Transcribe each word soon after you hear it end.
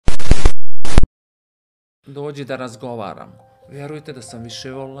Dođi da razgovaram. Vjerujte da sam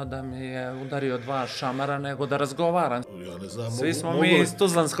više volila da mi je udario 2 šamara nego da razgovaram. Ja ne znam, Svi smo mi iz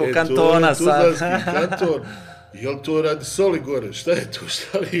Tuzlanskog kantona sad. Tuzlanski kanton. Jel to radi soli gore? Šta je to?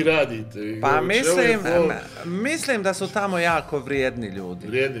 Šta vi radite? Pa mislim da su tamo jako vrijedni ljudi.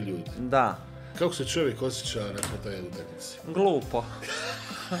 Vrijedni ljudi? Da. Kako se čovjek osjeća nakon taj utakmice? Glupo.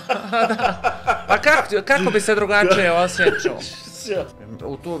 Pa kako bi se drugačije osjećao?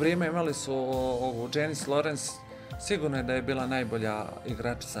 U to vrijeme imali su ovu Janice Lawrence, sigurno je da je bila najbolja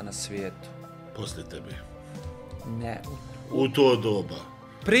igračica na svijetu. Poslije tebe? Ne. U to doba?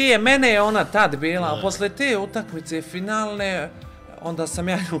 Prije mene je ona tad bila, a posle te utakmice finalne, onda sam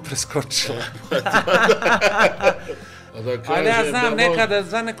ja nju preskočila. Ali ja znam nekada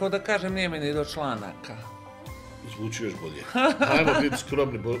za neko da kažem nije mi ni do članaka. Zvuči još bolje. Ajmo biti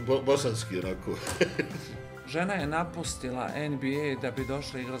skromni, bosanski onako. Žena je napustila NBA da bi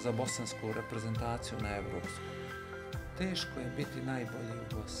došla igra za bosansku reprezentaciju na Evropsku. Teško je biti najbolji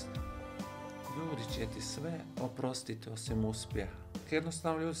u Bosni. Ljudi će ti sve oprostiti osim uspjeha.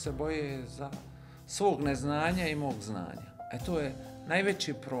 Jednostavno ljudi se boje za svog neznanja i mog znanja. To je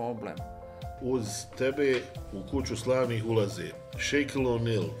najveći problem. Uz tebe u kuću slavnih ulaze Shaquille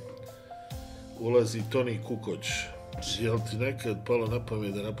O'Neal, ulazi Toni Kukoč. Jel ti nekad palo na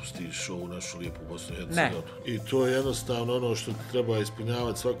pamet da napustiš ovu našu lijepu Bosnu i Hercegovinu? Ne. I to je jednostavno ono što ti treba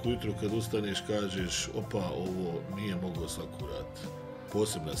ispunjavati svako jutro kad ustaneš, kažeš opa, ovo nije mogao svako uraditi.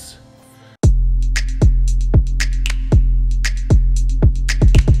 Posebna si.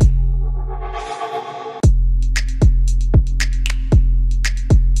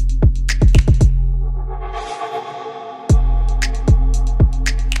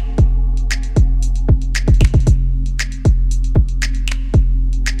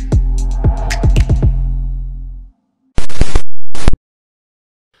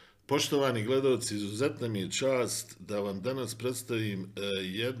 Poštovani gledalci, izuzetna mi je čast da vam danas predstavim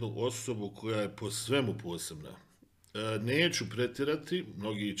jednu osobu koja je po svemu posebna. Neću pretjerati,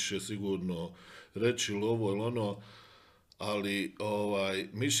 mnogi će sigurno reći ovo ili ono, ali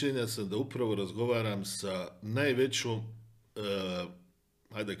mišljenja sam da upravo razgovaram sa najvećom,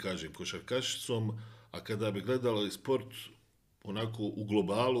 hajde kažem, košarkašicom, a kada bi gledala sport onako u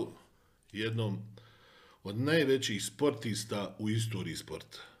globalu, jednom od najvećih sportista u istoriji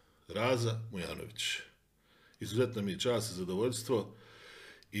sporta. Raza Mujanović. Izuzetno mi je čast i zadovoljstvo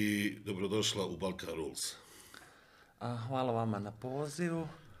i dobrodošla u Balkan Rules. Hvala vama na pozivu.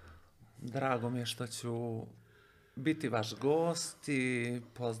 Drago mi je što ću biti vaš gost i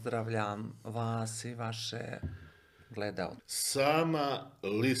pozdravljam vas i vaše gledaoce. Sama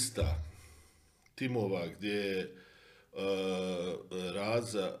lista timova gdje je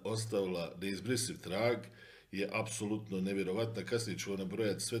Raza ostavila neizbrisiv trag je apsolutno nevjerovatna. Kasnije ću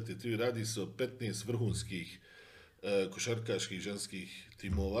nabrojati sve te tri. Radi se o 15 vrhunskih košarkaških ženskih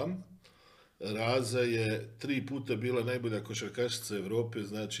timova. Raza je 3 puta bila najbolja košarkašica Evrope,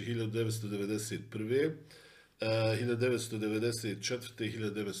 znači 1991. 1994. i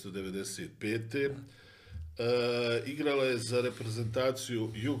 1995. Igrala je za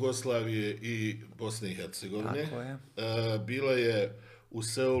reprezentaciju Jugoslavije i Bosne i Hercegovine. Bila je u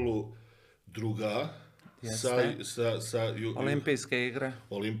Seulu druga.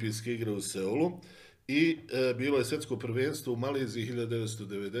 Olimpijske igre u Seulu i bilo je svjetsko prvenstvo u Maleziji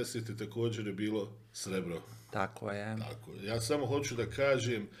 1990. također je bilo srebro. Tako je. Ja samo hoću da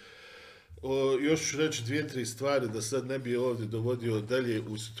kažem, još ću reći 2-3 stvari da sad ne bi ovdje dovodio dalje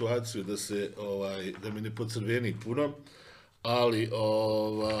u situaciju da mi ne pocrveni puno, ali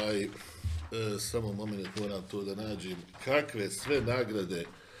samo moment, moram to da nađem. Kakve sve nagrade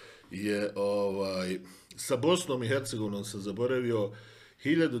je sa Bosnom i Hercegovinom sam zaboravio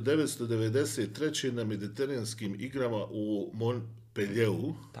 1993. na mediteranskim igrama u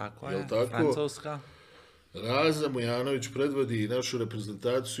Montpellieru. Tako je, Francuska. Raza Mujanović predvodi našu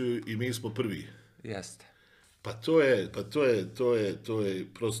reprezentaciju i mi smo prvi. Jeste. Pa to je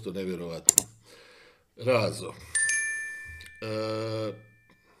prosto nevjerovatno. Razo,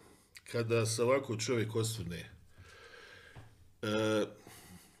 kada se ovako čovjek osvrne,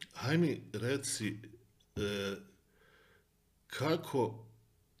 haj mi reci kako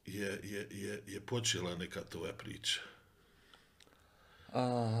je počela neka tvoja priča?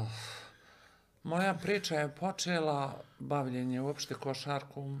 Moja priča je počela bavljenje uopšte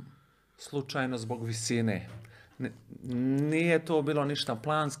košarkom slučajno zbog visine. Nije to bilo ništa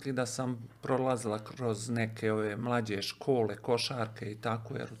planski da sam prolazila kroz neke ove mlađe škole, košarke i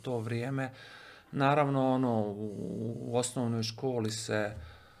tako, jer u to vrijeme, naravno, u osnovnoj školi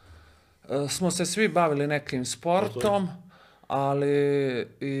smo se svi bavili nekim sportom, ali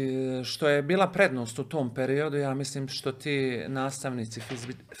što je bila prednost u tom periodu, ja mislim što ti nastavnici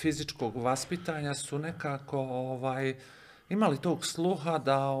fizičkog vaspitanja su nekako imali tog sluha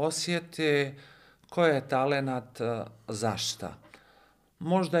da osjete koji je talenat za šta.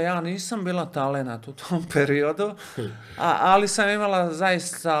 Možda ja nisam bila talenat u tom periodu, ali sam imala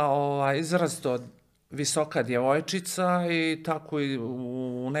zaista izrazito visoka djevojčica i tako i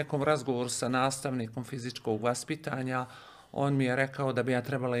u nekom razgovoru sa nastavnikom fizičkog vaspitanja on mi je rekao da bi ja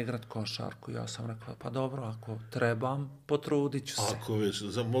trebala igrati košarku. Ja sam rekla, pa dobro, ako trebam, potrudit ću se. Ako već,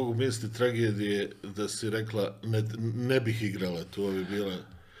 mogu misliti tragedije da si rekla ne bih igrala, to bi bila...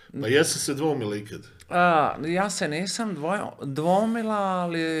 Pa jesi se dvomila ikad? Ja se nisam dvomila,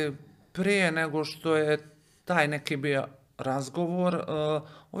 ali prije nego što je taj neki bio razgovor,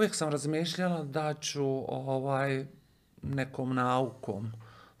 uvijek sam razmišljala da ću nekom naukom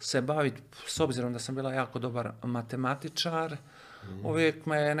se baviti, s obzirom da sam bila jako dobar matematičar. Uvijek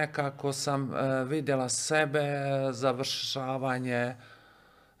me nekako sam vidjela sebe, završavanje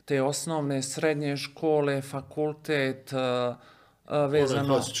te osnovne, srednje škole, fakultet, vezano...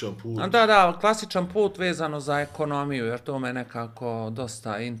 klasičan put. Da, klasičan put vezano za ekonomiju, jer to me nekako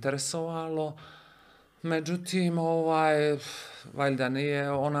dosta interesovalo. Međutim, valjda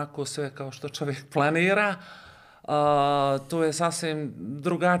nije onako sve kao što čovjek planira. To je sasvim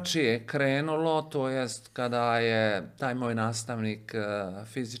drugačije krenulo, to jest kada je taj moj nastavnik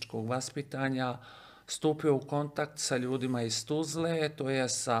fizičkog vaspitanja stupio u kontakt sa ljudima iz Tuzle, to je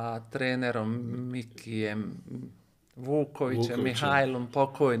sa trenerom Mikijem Vukovićem, Mihajlom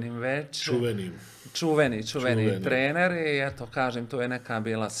pokojnim već. Čuveni trener i eto kažem, to je neka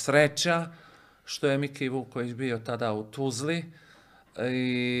bila sreća što je Miki Vuković bio tada u Tuzli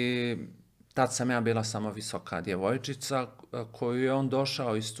i tad sam ja bila samo visoka djevojčica koju je on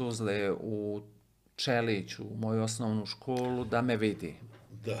došao iz Tuzle u Čelić, u moju osnovnu školu, da me vidi.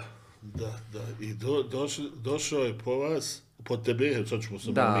 Da. I došao je po vas, po tebe, sad ćemo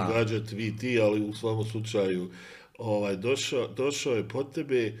se malo gađati vi ti, ali u svom slučaju došao je po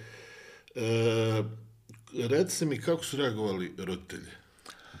tebe. Reci mi kako su reagovali roditelji?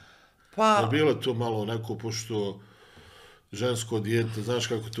 Je bilo to malo onako, pošto žensko dijete, znaš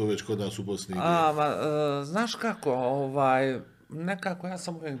kako to već kod nas u Bosni ide? Znaš kako, nekako ja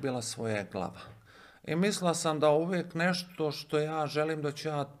sam uvijek bila svoje glava. I mislila sam da uvijek nešto što ja želim da ću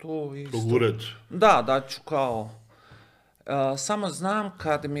ja tu isto... Progurat. Da ću kao... Samo znam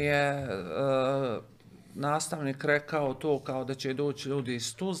kad mi je nastavnik rekao to kao da će doći ljudi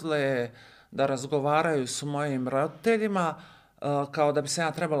iz Tuzle, da razgovaraju s mojim roditeljima, kao da bi se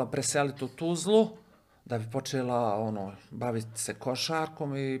ja trebala preseliti u Tuzlu, da bi počela baviti se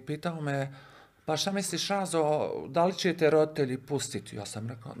košarkom i pitao me, pa šta misliš, Razo, da li će te roditelji pustiti? Ja sam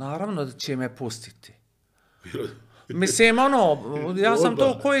rekao, naravno da će me pustiti. Mislim, ja sam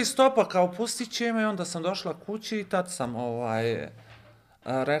to koji stopa kao pustit će me i onda sam došla kući i tad sam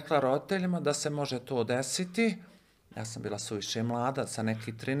rekla roditeljima da se može to desiti. Ja sam bila suviše mlada, sa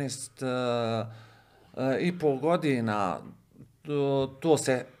nekih 13,5 godina. To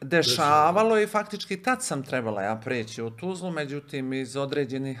se dešavalo i faktički tad sam trebala ja preći u Tuzlu, međutim iz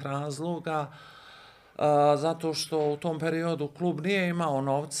određenih razloga, zato što u tom periodu klub nije imao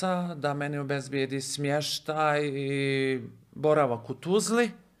novca da meni obezbijedi smještaj i boravak u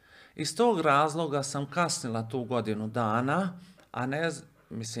Tuzli. Iz tog razloga sam kasnila tu godinu dana, a ne,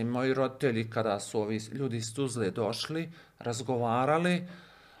 mislim, moji roditelji kada su ovi ljudi iz Tuzle došli, razgovarali,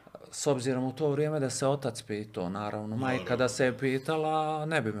 s obzirom u to vrijeme da se otac pitao, naravno. Majka da se je pitala,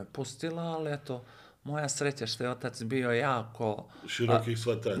 ne bi me pustila, ali eto, moja sreća što je otac bio jako... Širokih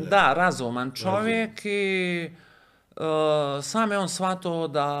shvatanja. Da, razuman čovjek i sam je on shvatio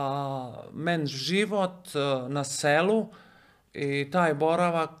da men život na selu i taj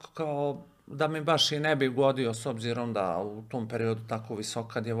boravak kao da mi baš i ne bi godio, s obzirom da u tom periodu tako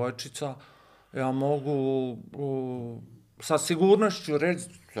visoka djevojčica, ja mogu sa sigurnošću reći,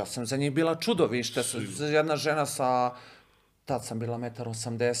 ja sam za njih bila čudovište, jedna žena tad sam bila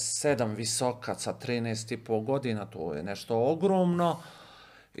 1,87 m visoka, sa 13,5 godina, to je nešto ogromno,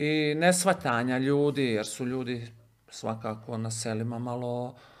 i neshvatanja ljudi, jer su ljudi svakako na selima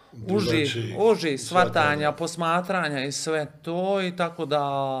malo uži shvatanja, posmatranja i sve to, i tako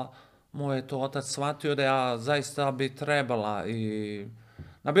da moj je to otac shvatio da ja zaista bi trebala i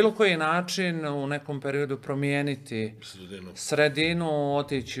na bilo koji način u nekom periodu promijeniti sredinu,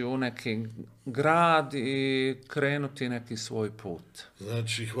 otići u neki grad i krenuti neki svoj put.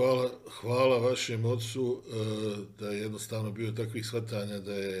 Znači, hvala vašem ocu da je jednostavno bio takvih shvatanja,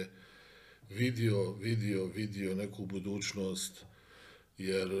 da je vidio neku budućnost,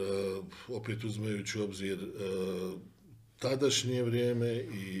 jer opet uzmajući u obzir tadašnje vrijeme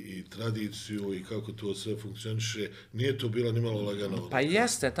i tradiciju i kako to sve funkcioniše, nije to bila ni malo lagano. Pa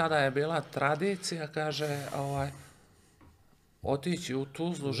jeste, tada je bila tradicija, kaže, otići u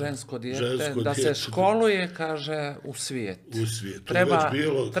Tuzlu žensko dijete, da se školuje, kaže, u svijet. U svijet.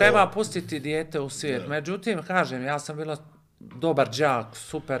 Treba pustiti dijete u svijet. Međutim, kažem, ja sam bila dobar đak,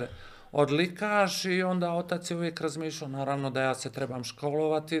 super odlikaš i onda otac je uvijek razmišljao, naravno da ja se trebam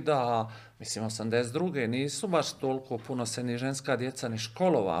školovati, da, mislim, 82. nisu baš toliko puno se ni ženska djeca ni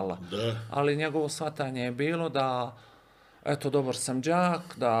školovala, ali njegovo shvatanje je bilo da, eto, dobar sam đak,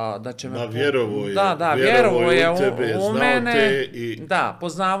 da će me... Vjerovo je u mene, da,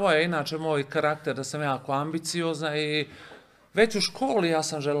 poznavao je inače moj karakter, da sam jako ambiciozna i već u školi ja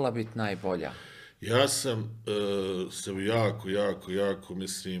sam željela biti najbolja. Ja sam se jako,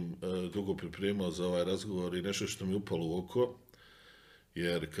 mislim, dugo pripremao za ovaj razgovor i nešto što mi upalo u oko,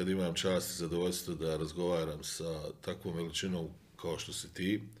 jer kad imam čast i zadovoljstvo da razgovaram sa takvom veličinom kao što si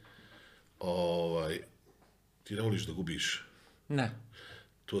ti, ti ne voliš da gubiš. Ne.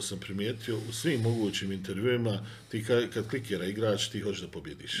 To sam primijetio u svim mogućim intervjuima, ti kad klikira igrač, ti hoćeš da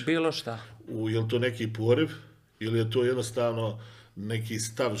pobjediš. Bilo šta. Je li to neki poriv ili je to jednostavno neki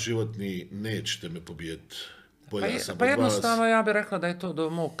stav životni, nećete me pobijediti? Pa jednostavno ja bih rekla da je to do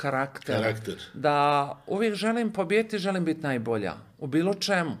mog karaktera. Da uvijek želim pobijeti, želim biti najbolja. U bilo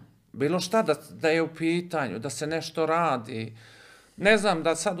čemu. Bilo šta da je u pitanju, da se nešto radi. Ne znam,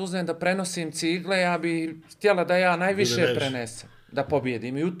 da sad uzmem da prenosim cigle, ja bih htjela da ja najviše prenesem. Da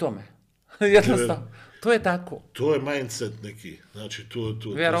pobjedim i u tome. Jednostavno. To je tako. To je mindset neki. Znači,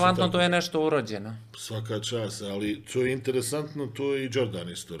 vjerovatno to je nešto urođeno. Svaka čast, ali to je interesantno, to je i Jordan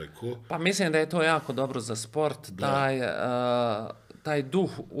isto rekao. Pa mislim da je to jako dobro za sport, taj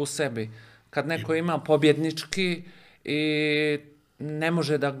duh u sebi. Kad neko ima pobjednički i ne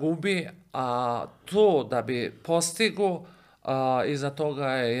može da gubi, a to da bi postigu, iza toga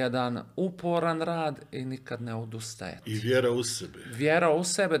je jedan uporan rad i nikad ne odustajati. I vjera u sebe. Vjera u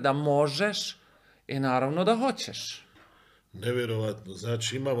sebe da možeš i naravno da hoćeš. Nevjerovatno.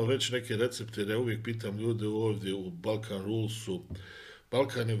 Znači imamo već neke recepte, ja uvijek pitam ljude ovdje u Balkan Rulesu.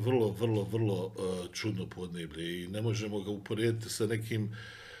 Balkan je vrlo čudno podneblje i ne možemo ga uporediti sa nekim,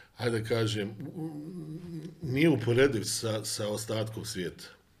 hajde kažem, nije uporediv sa ostatkom svijeta.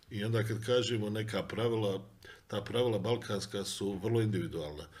 I onda kad kažemo neka pravila, ta pravila balkanska su vrlo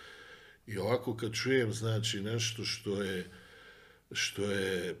individualna. I ovako kad čujem, znači, nešto što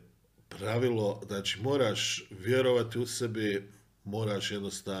je pravilo, znači moraš vjerovati u sebe, moraš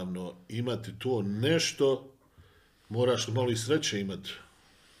jednostavno imati to nešto, moraš malo i sreće imati.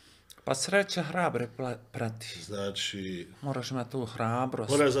 Pa sreća hrabre prati. Znači... Moraš imati tu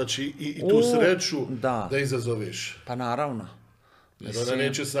hrabrost. Moraš, znači, i tu sreću da izazoveš. Pa naravno. Jer ona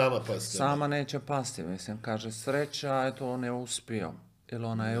neće sama pasti. Sama neće pasti, mislim. Kaže, sreća, eto, on je uspio. Ili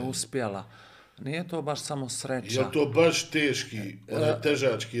ona je uspjela. Nije to baš samo sreća. Je to baš teški,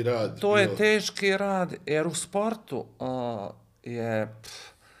 težački rad? To je teški rad, jer u sportu je...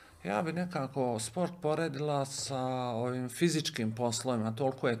 Ja bi nekako sport poredila sa ovim fizičkim poslovima,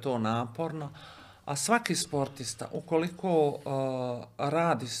 toliko je to naporno, a svaki sportista, ukoliko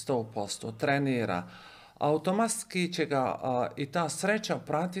radi 100%, trenira, automatski će ga i ta sreća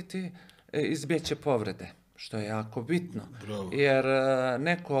pratiti, izbjeće povrede, što je jako bitno. Bravo. Jer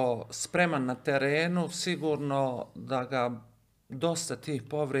neko spreman na terenu, sigurno da ga dosta tih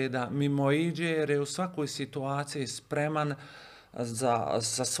povreda mimoiđe, jer je u svakoj situaciji spreman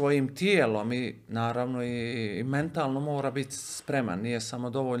sa svojim tijelom i naravno i mentalno mora biti spreman. Nije samo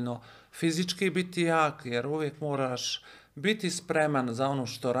dovoljno fizički biti jak, jer uvijek moraš biti spreman za ono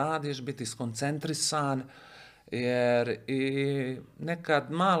što radiš, biti skoncentrisan, jer i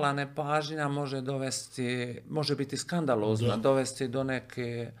nekad mala nepažnja može biti skandalozna, dovesti do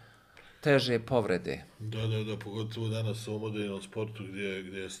neke teže povrede. Da, pogotovo danas u modernom sportu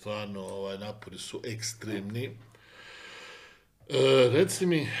gdje stvarno napori su ekstremni. Reci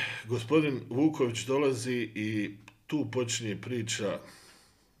mi, gospodin Vuković dolazi i tu počinje priča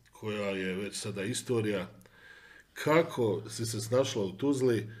koja je već sada istorija. Kako si se snašla u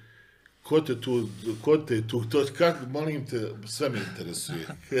Tuzli? Ko te tu, molim te, sve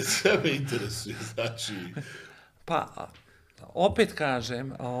me interesuje, znači... Pa, opet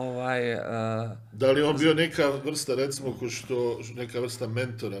kažem, Da li on bio neka vrsta, recimo, neka vrsta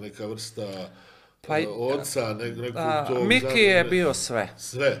mentora, neka vrsta oca, nekog tog... Miki je bio sve.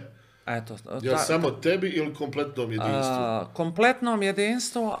 Sve? Eto, Ja samo tebi ili kompletnom jedinstvu? Kompletnom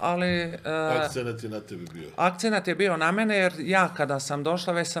jedinstvu, ali... Akcenat je na tebi bio. Akcenat je bio na mene, jer ja kada sam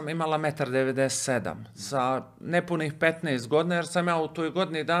došla, već sam imala 1,97 m. Sa nepunih 15 godina, jer sam ja u toj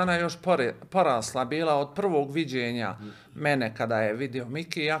godini dana još porasla bila od prvog viđenja mene kada je vidio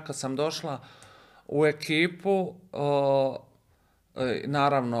Miki. Ja kad sam došla u ekipu,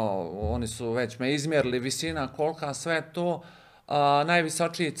 naravno, oni su već me izmjerili visina, kolika, sve to.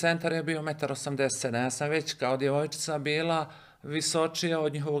 Najvisočiji centar je bio 1,87 m. Ja sam već kao djevojčica bila visočija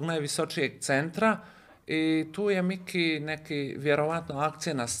od njihovog najvisočijeg centra i tu je Miki neki vjerovatno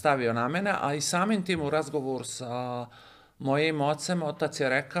akcent stavio na mene, a i samim tim u razgovoru sa mojim ocem, otac je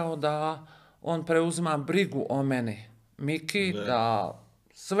rekao da on preuzima brigu o meni. Miki, da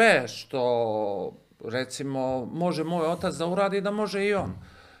sve što recimo može moj otac da uradi, da može i on.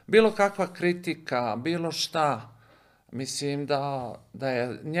 Bilo kakva kritika, bilo šta. Mislim da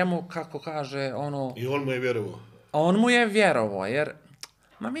je njemu, kako kaže, ono... I on mu je vjerovao? On mu je vjerovao, jer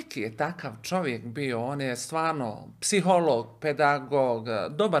Miki je takav čovjek bio, on je stvarno psiholog, pedagog,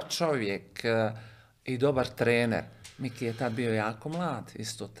 dobar čovjek i dobar trener. Miki je tad bio jako mlad,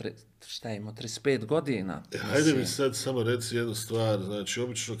 isto, šta je imao, 35 godina. Hajde mi sad samo reci jednu stvar, znači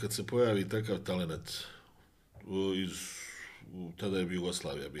obično kad se pojavi takav talent, tada je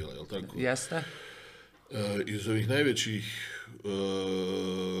Jugoslavija bila, je li tako? Jeste. Iz ovih najvećih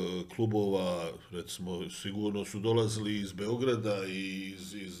klubova, recimo, sigurno su dolazili iz Beograda,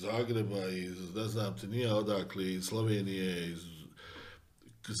 iz Zagreba, iz, ne znam ti nija odakle, iz Slovenije.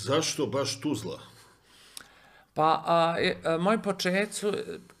 Zašto baš Tuzla? Pa, moj početci,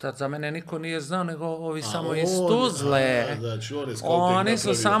 tad za mene niko nije znao, nego ovi samo iz Tuzle. Znači, oni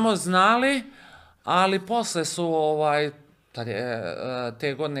su samo znali, ali posle su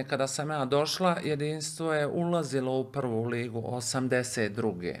te godine kada sam ja došla, jedinstvo je ulazilo u prvu ligu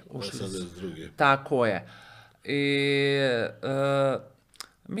 82. 82. Tako je. I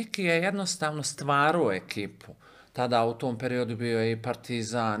Miki je jednostavno stvarao ekipu. Tada u tom periodu bio je i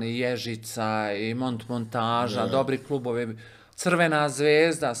Partizan, i Ježica, i Montmontaža, dobri klubovi, Crvena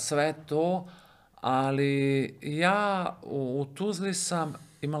zvezda, sve to. Ali ja u Tuzli sam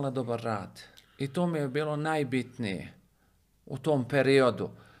imala dobar rad. I to mi je bilo najbitnije u tom periodu.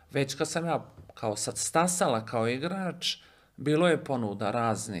 Već kad sam ja kao sad stasala kao igrač, bilo je ponuda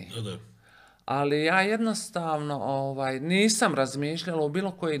raznih. Ali ja jednostavno nisam razmišljala u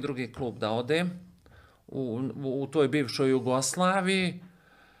bilo koji drugi klub da odem u toj bivšoj Jugoslaviji,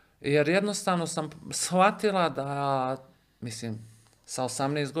 jer jednostavno sam shvatila da, mislim, sa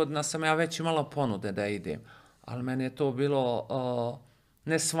 18 godina sam ja već imala ponude da idem, ali meni je to bilo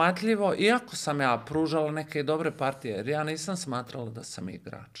neshvatljivo, iako sam ja pružala neke dobre partije, jer ja nisam smatrala da sam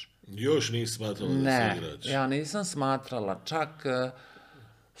igrač. Još nisi smatrala da sam igrač? Ne, ja nisam smatrala, čak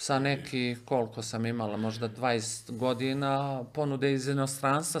sa neki, koliko sam imala, možda 20 godina, ponude iz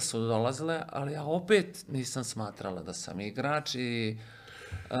inostranstva su dolazile, ali ja opet nisam smatrala da sam igrač i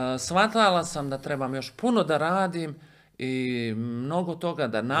shvatala sam da trebam još puno da radim i mnogo toga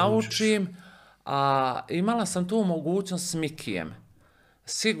da naučim, a imala sam tu mogućnost s Mikijem.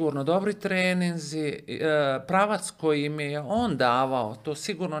 Sigurno dobri treninzi, pravac koji mi je on davao, to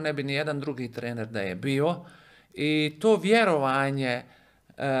sigurno ne bi ni jedan drugi trener da je bio, i to vjerovanje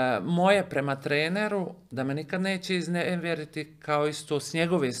moje prema treneru, da me nikad neće iznevjeriti, kao isto s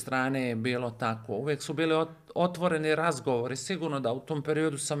njegove strane je bilo tako. Uvijek su bili otvoreni razgovori, sigurno da u tom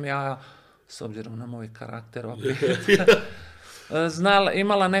periodu sam ja, s obzirom na moj karakter opet,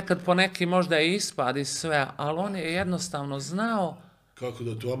 imala nekad po neki možda i ispad i sve, ali on je jednostavno znao kako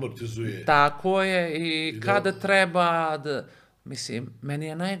da to amortizuje. Tako je, i kada treba, mislim, meni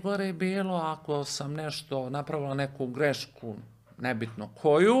je najgore bilo ako sam nešto napravila, neku grešku, nebitno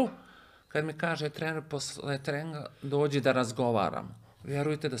koju, kad mi kaže trener posle treninga dođi da razgovaram.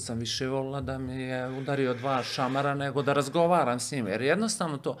 Vjerujte da sam više volila da mi je udario 2 šamara nego da razgovaram s njim, jer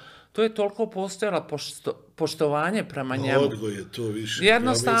jednostavno to je toliko postojalo poštovanje prema njemu. Odgoj je to više.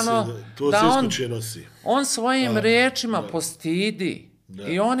 Jednostavno, da on svojim riječima postidi.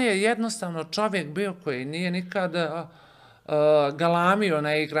 I on je jednostavno čovjek bio koji nije nikad galamio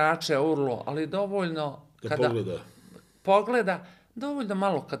na igrače urlo, ali dovoljno kada pogleda, dovoljno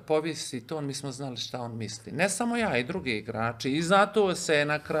malo kad povisi to, mi smo znali šta on misli. Ne samo ja, i drugi igrači. I zato se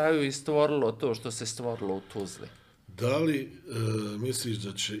na kraju i stvorilo to što se stvorilo u Tuzli. Da li misliš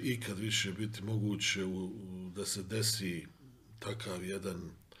da će ikad više biti moguće da se desi takav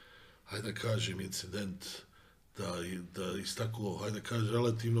jedan, hajde da kažem, incident, da iz tako, hajde da kažem,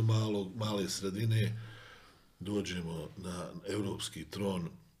 relativno male sredine dođemo na evropski tron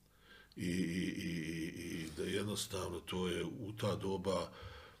i da jednostavno to je u ta doba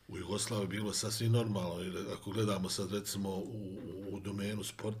u Jugoslaviji bilo sasvim normalno. Ako gledamo sad recimo u domenu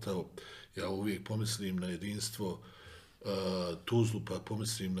sporta, ja uvijek pomislim na jedinstvo Tuzlu, pa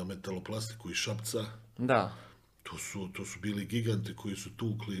pomislim na metaloplastiku iz Šapca. Da. To su bili giganti koji su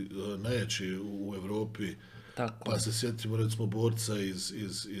tukli najjači u Evropi. Tako. Pa se sjetimo recimo borca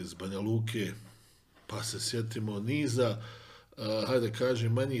iz Banja Luke, pa se sjetimo niza, hajde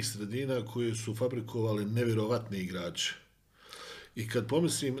kažem, manjih sredina koje su fabrikovali nevjerovatne igrače. I kad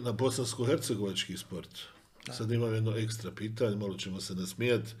pomislim na bosanskohercegovački sport, sad imam jedno ekstra pitanje, malo ćemo se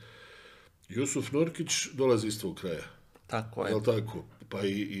nasmijati. Jusuf Nurkić dolazi iz tvog kraja. Tako je. Jel tako? Pa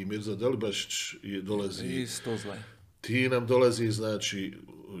i Mirza Delibašić dolazi iz Tuzle. Ti nam dolazi, znači,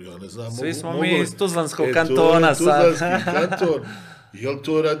 ja ne znam... Svi smo mi iz Tuzlanskog kantona sad. Tuzlanski kanton. Jel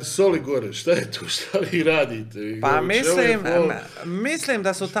to radi soli gore? Šta je to? Šta vi radite? Pa mislim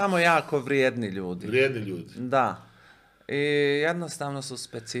da su tamo jako vrijedni ljudi. Vrijedni ljudi? Da. I jednostavno su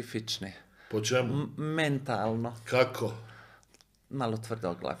specifični. Po čemu? Mentalno. Kako? Malo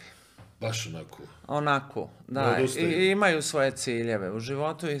tvrdoglavi. Baš onako? Onako, da. I imaju svoje ciljeve. U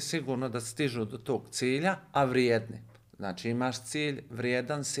životu je sigurno da stižu do tog cilja, a vrijedni. Znači imaš cilj,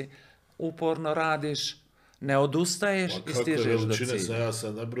 vrijedan si, uporno radiš, ne odustaješ i stižeš do cilja. Ja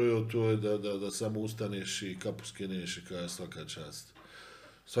sam nabrojio, to je da samo ustaneš i kapu skeneš i kada svaka čast.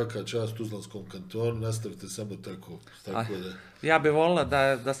 Svaka čast Tuzlanskom kantonu, nastavite samo tako. Ja bih volila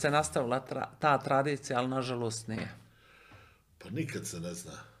da se nastavila ta tradicija, ali nažalost nije. Pa nikad se ne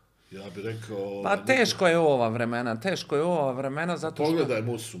zna. Ja bih rekao... Pa teško je ova vremena, zato što... Pogledaj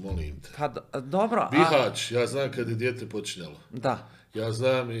Musu, molim te. Pa dobro... Bihać, ja znam kad je dijete počinjalo. Da. Ja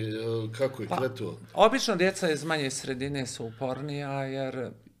znam i kako je kretuo. Obično djeca iz manje sredine su upornija,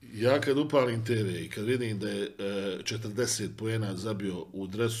 jer... Ja kad upalim TV i kad vidim da je 40 poena zabio u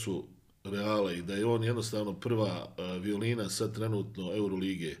dresu Reala i da je on jednostavno prva violina sad trenutno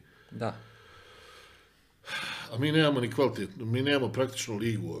Eurolige. Da. A mi nemamo ni kvalitetnu, mi nemamo praktično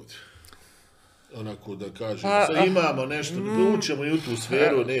ligu ovdje. Onako da kažem, imamo nešto, ućemo i u tu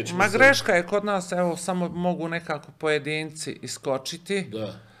sferu, nećemo... Ma greška je kod nas, evo, samo mogu nekako pojedinci iskočiti.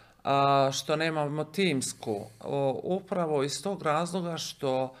 Da. Što nemamo timsku. Upravo iz tog razloga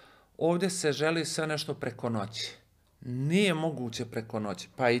što ovdje se želi sve nešto preko noći. Nije moguće preko noći.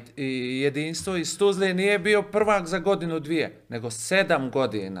 Pa i jedinstvo iz Tuzle nije bio prvak za godinu dvije, nego 7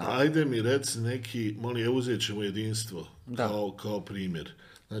 godina. Ajde mi reci neki, molim, uzet ćemo jedinstvo kao primjer.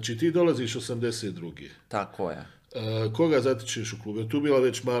 Znači ti dolaziš 82. Tako je. Koga zatičeš u klubu? Je tu bila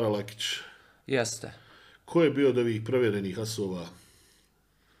već Mara Lakić? Jeste. Ko je bio od ovih provjerenih asova?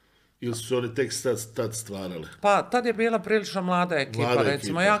 Ili su oni tek tad stvarali? Pa tad je bila prilično mlada ekipa,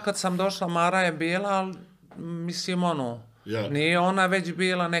 recimo. Ja kad sam došla, Mara je bila, ali mislim nije ona već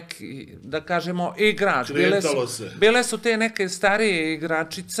bila neki, da kažemo, igrač. Bile su te neke starije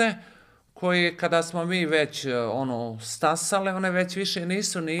igračice koje kada smo mi već stasale, one već više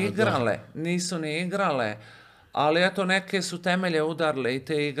nisu ni igrale, ali eto neke su temelje udarile i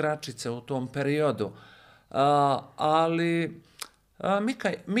te igračice u tom periodu. Ali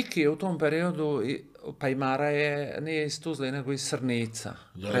Miki je u tom periodu, pa i Mara nije iz Tuzle, nego iz Srnica,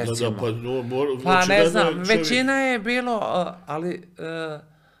 recimo. Pa ne znam, većina je bilo, ali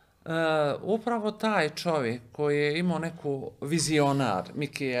upravo taj čovjek koji je imao neku vizionar,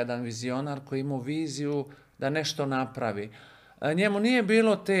 Miki je jedan vizionar koji je imao viziju da nešto napravi. Njemu nije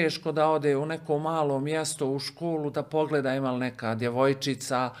bilo teško da ode u neko malo mjesto u školu, da pogleda ima li neka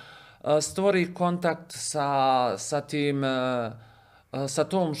djevojčica, stvori kontakt sa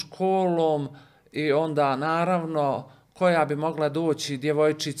tom školom i onda naravno koja bi mogla doći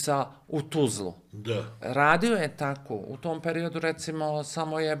djevojčica u Tuzlu. Da. Radio je tako. U tom periodu recimo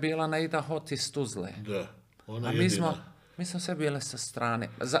samo je bila Naida Hot iz Tuzle. Da, ona a jedina. Mi smo sve bile sa strane.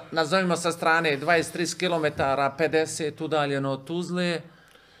 Nazovimo sa strane 23 km, 50 udaljeno od Tuzle.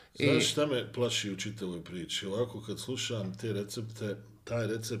 Znaš šta me plaši u čitavoj priči? Ovako kad slušam te recepte, taj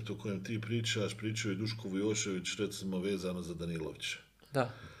recept o kojem ti pričao je Duško Vujošević, recimo vezano za Danilovića. Da.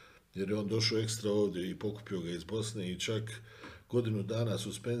 Jer je on došao ekstra ovdje i pokupio ga iz Bosne i čak godinu dana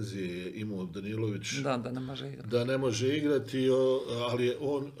suspenzije je imao Danilović. Da ne može igrati. Da ne može igrati, ali je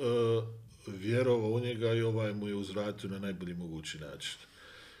on vjerovao u njega i ovaj mu je uzvratio na najbolji mogući način.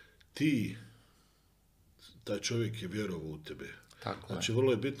 Taj čovjek je vjerovao u tebe. Tako znači,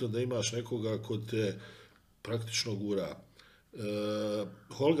 vrlo je bitno da imaš nekoga ko te praktično gura.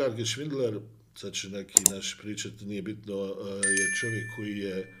 Holger Geschwindler, sad će neki naši pričati, nije bitno, je čovjek koji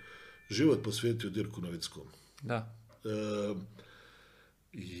je život posvetio Dirku Novickom. Da.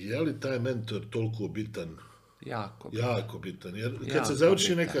 Je li taj mentor toliko bitan? Jako bitan. Jer kad se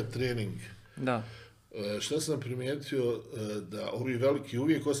završi nekad trening, Šta sam primijetio, da ovi veliki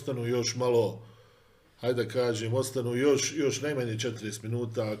uvijek ostanu još malo, hajde da kažem, ostanu još najmanje 40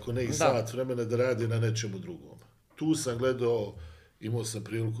 minuta, ako ne i sat vremena da radi na nečemu drugom. Tu sam gledao, imao sam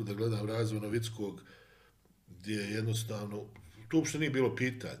priliku da gledam Raziju Novickog, gdje jednostavno, to uopšte nije bilo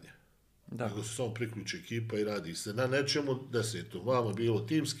pitanje. Nego se samo priključi ekipa i radi se na nečemu, da se je to vama bilo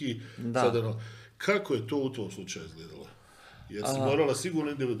timski, sadano. Kako je to u tom slučaju izgledalo? Jer si morala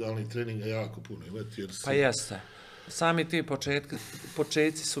sigurno individualnih treninga jako puno imati. Pa jeste. Sami ti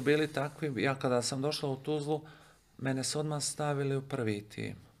početci su bili takvi. Ja kada sam došla u Tuzlu, mene su odmah stavili u prvi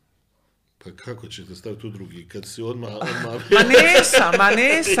tim. Pa kako ćete staviti u drugi, kad si odmah...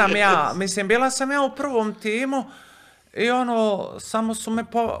 nisam ja. Mislim, bila sam ja u prvom timu i samo su me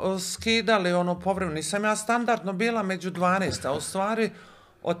skidali povremeno. Nisam ja standardno bila među 12, a u stvari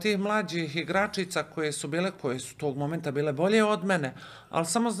od tih mlađih igračica koje su tog momenta bile bolje od mene, ali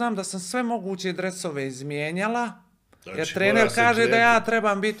samo znam da sam sve moguće dresove izmijenjala, jer trener kaže da ja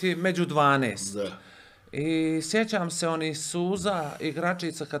trebam biti među 12. I sjećam se onih suza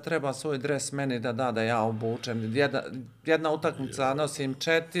igračica kad treba svoj dres meni da ja obučem. Jedna utakmica nosim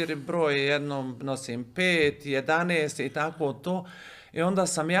 4 broj, jednom nosim 5, 11 i tako to. I onda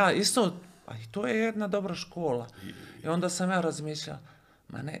sam ja isto, a i to je jedna dobra škola. I onda sam ja razmišljala,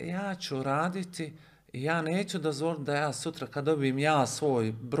 ja ću raditi i ja neću dozvoliti da ja sutra kad dobijem ja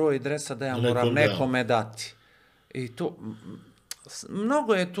svoj broj dresa da ja moram nekome dati. I tu,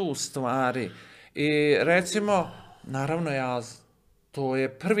 mnogo je tu stvari. I recimo, naravno to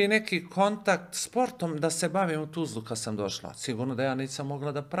je prvi neki kontakt sportom da se bavim u Tuzlu kad sam došla. Sigurno da ja nisam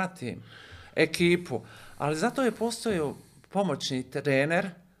mogla da pratim ekipu, ali zato je postojao pomoćni trener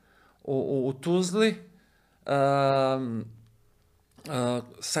u Tuzli,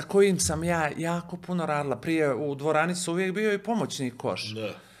 sa kojim sam ja jako puno radila. Prije u dvorani su uvijek bio i pomoćni koš.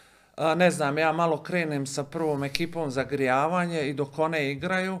 Ne znam, ja malo krenem sa prvom ekipom za grijavanje i dok one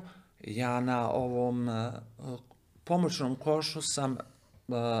igraju, ja na ovom pomoćnom košu sam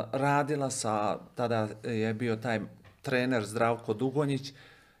radila tada je bio taj trener Zdravko Dugonjić,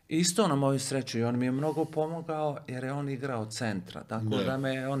 isto na moju sreću i on mi je mnogo pomogao jer je on igrao centra, tako da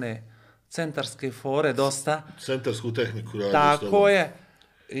me one centarske fore dosta... Centarsku tehniku radi. Tako je.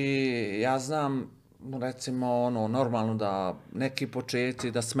 I ja znam, recimo, normalno da neki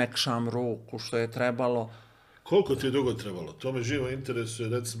početci, da smekšam ruku što je trebalo. Koliko ti je dugo trebalo? To me živo interesuje,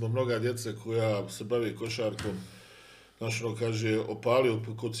 recimo, mnoga djeca koja se bavi košarkom, znaš, kaže, opalio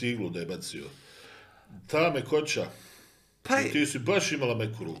kod ciglu da je bacio. Ta mekoća, ti si baš imala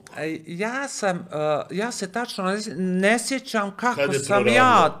meku ruku. Ja se tačno ne sjećam kako sam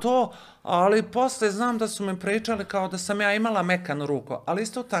ja to, ali posle znam da su me pričali kao da sam ja imala mekanu ruku. Ali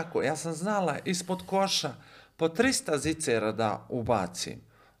isto tako, ja sam znala ispod koša po 300 zicera da ubacim.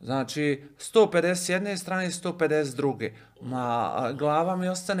 Znači, 150 s jedne strane i 150 s druge. Glava mi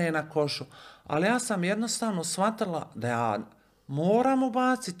ostane na košu. Ali ja sam jednostavno shvatila da ja moram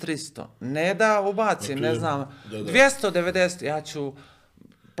ubaciti 300. Ne da ubacim, ne znam, 290. Ja ću,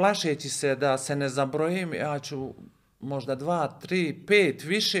 plašeći se da se ne zabrojim, ja ću možda 2, 3, 5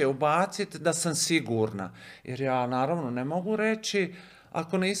 više ubaciti da sam sigurna. Jer ja naravno ne mogu reći,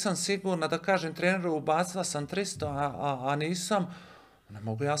 ako nisam sigurna da kažem treneru ubacila sam 300, a nisam, ne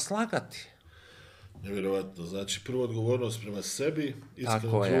mogu ja slagati. Nevjerovatno. Znači, prvo odgovornost prema sebi,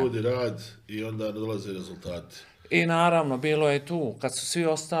 iskreno trud i rad i onda dolaze rezultati. I naravno, bilo je tu, kad su svi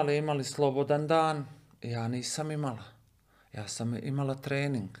ostali imali slobodan dan, ja nisam imala. Ja sam imala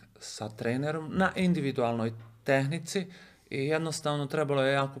trening sa trenerom na individualnoj tehnici i jednostavno trebalo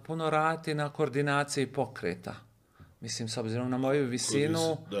je jako puno raditi na koordinaciji pokreta. Mislim, s obzirom na moju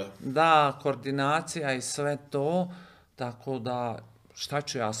visinu, da, koordinacija i sve to, tako da, šta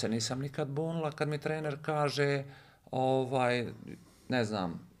ću, ja se nisam nikad bunila kad mi trener kaže, ne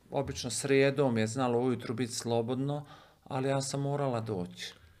znam, obično srijedom je znalo ujutru biti slobodno, ali ja sam morala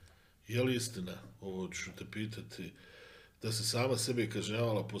doći. Je li istina, ovo ću te pitati, da se sama sebe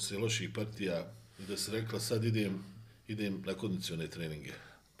kažnjavala poslije loših partija i da se rekla sad idem na kondicione treninge?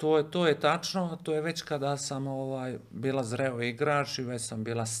 To je tačno, to je već kada sam bila zreo igrač i već sam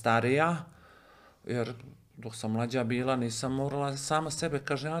bila starija, jer dok sam mlađa bila nisam morala sama sebe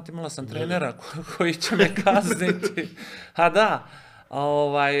kažnjavati, imala sam trenera koji će me kazniti. A da,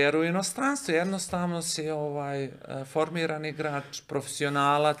 jer u inostranstvu jednostavno si formiran igrač,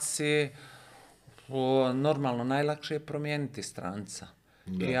 profesionalac si, normalno najlakše je promijeniti stranca.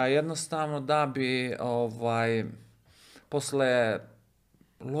 I ja jednostavno da bi posle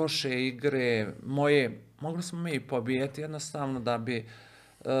loše igre moje, mogli smo mi pobijeti jednostavno da bi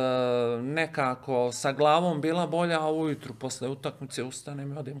nekako sa glavom bila bolja, a ujutru posle utakmice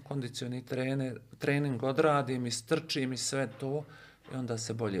ustanem i odem kondicioni trening odradim i strčim i sve to i onda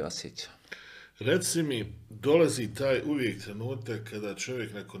se bolje osjećam. Reci mi, dolazi taj uvijek trenutak kada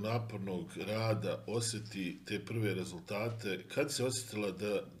čovjek nakon napornog rada osjeti te prve rezultate. Kad si osjetila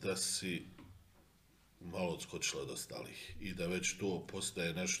da si malo odskočila od ostalih i da već to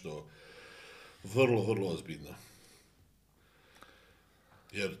postaje nešto vrlo, vrlo ozbiljno?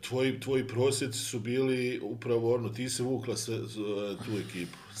 Jer tvoji prosjeci su bili upravo ono, ti si vukla tu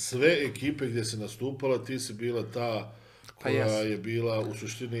ekipu. Sve ekipe gdje si nastupala, ti si bila ta koja je bila u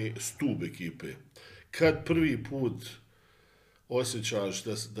suštini stup ekipe. Kad prvi put osjećaš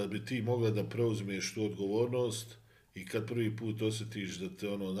da bi ti mogla da preuzmeš tu odgovornost i kad prvi put osjetiš da te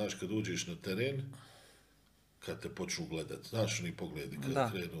ono, znaš, kad uđeš na teren, kad te počnu gledat, znaš oni pogledi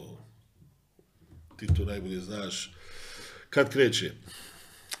kad krenu, ti to najbolje znaš, kad kreće?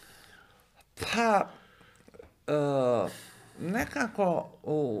 Pa, nekako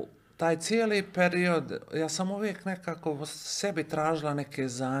u taj cijeli period, ja sam uvijek nekako sebi tražila neke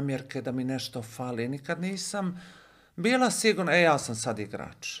zamjerke da mi nešto fali. Nikad nisam bila sigurna, ja sam sad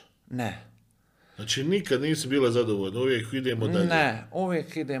igrač. Ne. Znači nikad nisi bila zadovoljna, uvijek idemo dalje? Ne,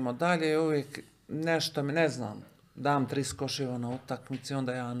 uvijek idemo dalje, uvijek nešto mi, ne znam, dam 3 skoševa na utakmici,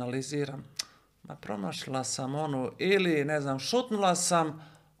 onda ja analiziram. Ma promašila sam onu, ili ne znam, šutnula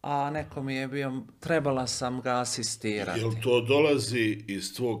sam, a neko mi je bio, trebala sam ga asistirati. Jel to dolazi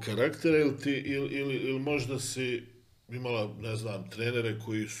iz tvog karaktera ili možda si imala, ne znam, trenere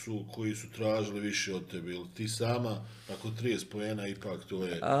koji su tražili više od tebe, ili ti sama, nakon 30 poena, ipak to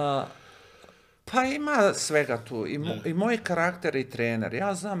je... Pa ima svega tu, i moj karakter i trener.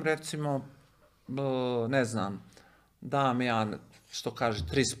 Ja znam, recimo, ne znam, dam ja, što kaže,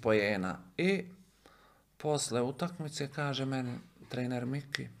 30 poena i posle utakmice kaže meni trener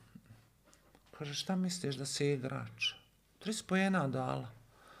Miki, kaže, šta misliš da si igrač? 30 poena dala.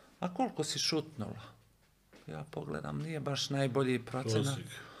 A koliko si šutnula? Ja pogledam, nije baš najbolji procenat.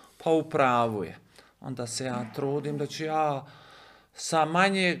 Pa u pravu je. Onda se ja trudim da ću ja sa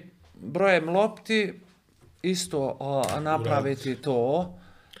manje brojem lopti isto napraviti to.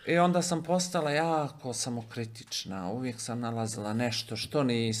 I onda sam postala jako samokritična. Uvijek sam nalazila nešto što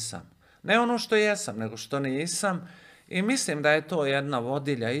nisam. Ne ono što jesam, nego što nisam. I mislim da je to jedna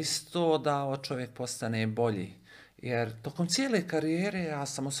vodilja isto, da čovjek postane bolji. Jer tokom cijele karijere ja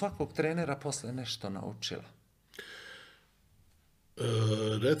sam od svakog trenera posle nešto naučila.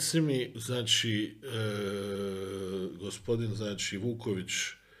 Reci mi, znači, gospodin Vuković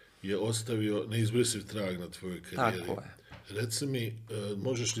je ostavio neizbrisiv trag na tvojoj karijeri. Tako je. Reci mi,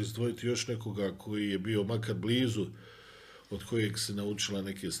 možeš li izdvojiti još nekoga koji je bio makar blizu, od kojeg se naučila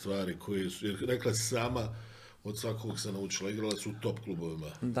neke stvari, jer rekla si sama, od svakog se naučila, igrala su u top klubovima.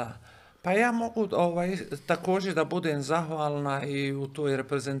 Da. Pa ja mogu također da budem zahvalna i u toj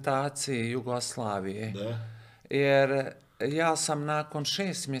reprezentaciji Jugoslavije. Da. Jer ja sam nakon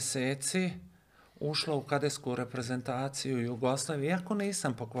 6 mjeseci ušla u kadetsku reprezentaciju Jugoslavije, iako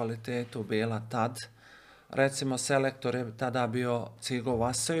nisam po kvalitetu bila tad. Recimo, selektor je tada bio Cigo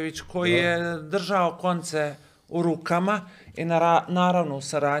Vasojević, koji je držao konce u rukama i naravno u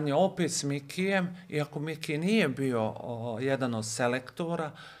saradnji opet s Mikijem, iako Miki nije bio jedan od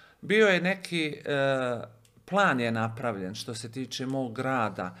selektora, bio je neki plan je napravljen što se tiče mog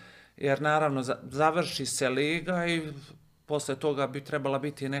rada, jer naravno završi se liga i posle toga bi trebala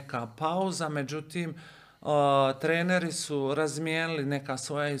biti neka pauza, međutim treneri su razmijenili neka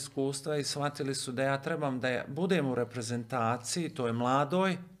svoja iskustva i shvatili su da ja trebam da budem u reprezentaciji, to je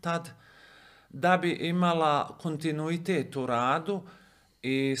mladoj tad, da bi imala kontinuitet u radu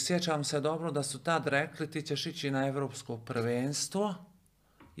i sjećam se dobro da su tad rekli ti ćeš ići na evropsko prvenstvo,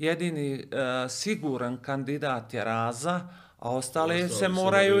 jedini siguran kandidat je Raza, a ostali se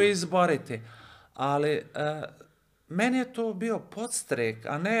moraju izboriti. Ali meni je to bio podstrek,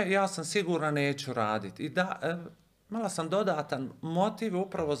 a ne ja sam sigurna neću raditi. I imala sam dodatan motiv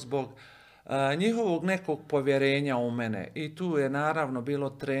upravo zbog njihovog nekog povjerenja u mene. I tu je naravno bilo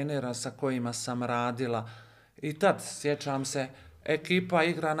trenera sa kojima sam radila. I tad, sjećam se, ekipa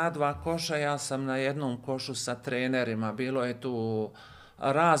igra na 2 koša, ja sam na jednom košu sa trenerima. Bilo je tu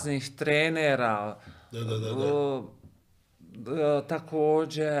raznih trenera.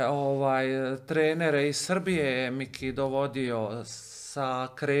 Također trenere iz Srbije je Miki dovodio sa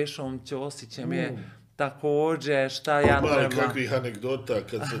Krešom Ćosićem je također šta ja treba... Malo kakvih anegdota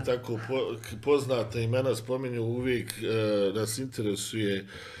kad se tako poznata imena spominju uvijek nas interesuje.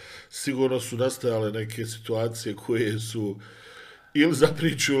 Sigurno su nastajale neke situacije koje su ili za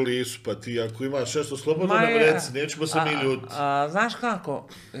priču u lisu, pa ti ako imaš nešto slobodno nam reci, nećemo se mi ljutiti. Znaš kako,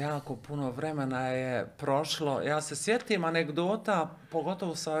 jako puno vremena je prošlo, ja se sjetim anegdota,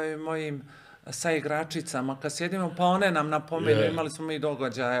 pogotovo sa ovim mojim saigračicama, kad sjedimo, pa one nam napomenu, imali smo mi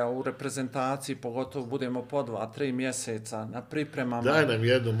događaja u reprezentaciji, pogotovo budemo po 2-3 mjeseca na pripremama. Daj nam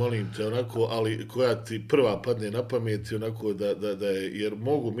jednu, molim te, onako, ali koja ti prva padne na pameti, onako da je, jer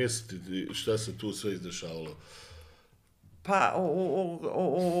mogu misliti šta se tu sve izdešavalo. Pa,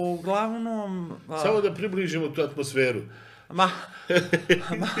 uglavnom... Samo da približimo tu atmosferu.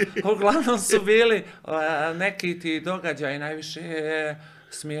 Uglavnom su bili neki ti događaji, najviše je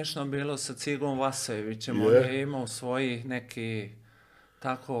smiješno bilo sa Cigom Vasojevićem, on je imao svojih neki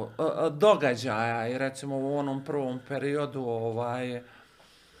tako događaja i recimo u onom prvom periodu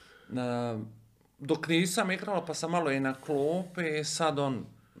dok nisam igrala pa sam malo i na klupi i sad on,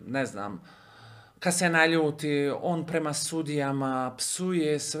 ne znam, kad se naljuti, on prema sudijama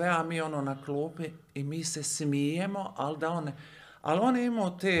psuje sve, a mi ono na klupi i mi se smijemo, ali on je imao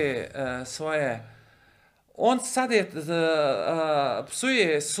te svoje... On sad je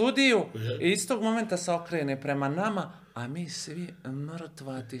psuje sudiju i iz tog momenta se okrene prema nama, a mi svi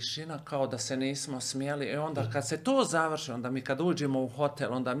mrtva tišina kao da se nismo smijeli. I onda kad se to završi, onda mi kad uđemo u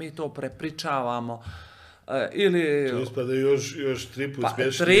hotel, onda mi to prepričavamo. Ili... To ispada još triput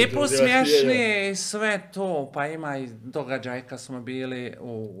smješnije. Triput smješnije i sve to. Pa ima i događaj kad smo bili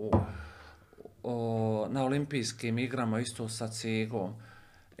na olimpijskim igrama isto sa Cigom.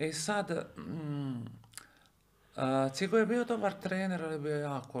 I sad... Cigo je bio dobar trener, ali je bio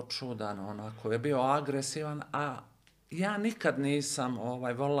jako čudan, onako, je bio agresivan, a ja nikad nisam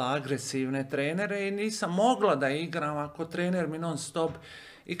volila agresivne trenere i nisam mogla da igram ako trener mi non stop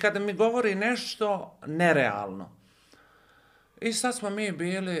i kada mi govori nešto nerealno. I sad smo mi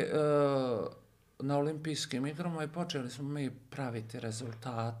bili na olimpijskim igrama i počeli smo mi praviti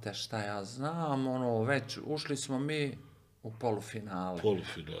rezultate, šta ja znam, već ušli smo mi u polufinale.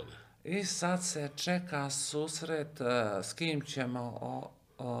 I sad se čeka susret s kim ćemo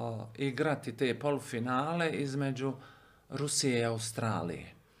igrati te polufinale između Rusije i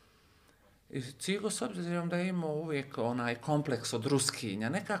Australije. I Cigo, s obzirom da je imao uvijek onaj kompleks od Ruskinja,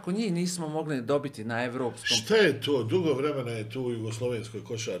 nekako njih nismo mogli dobiti na evropskom. Šta je to? Dugo vremena je tu u jugoslovenskoj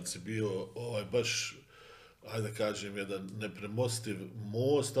košarci bio baš, ajde da kažem, jedan nepremostiv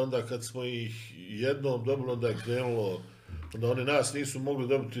most, onda kad smo ih jednom dobili, onda je krenulo, onda oni nas nisu mogli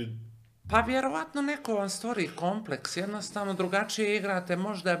dobiti. Pa vjerovatno neko vam stvori kompleks, jednostavno drugačije igrate,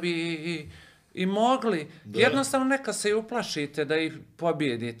 možda bi i mogli, jednostavno neka se i uplašite da ih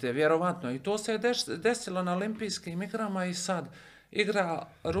pobjedite, vjerovatno. I to se je desilo na olimpijskim igrama i sad igra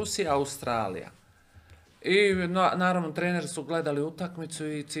Rusija-Australija. I naravno treneri su gledali utakmicu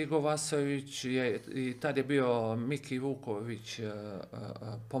i Cigo Vasojević i tad je bio Mihajlom Vuković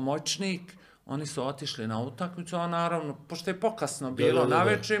pomoćnik. Oni su otišli na utakmicu, a naravno, pošto je pokasno bilo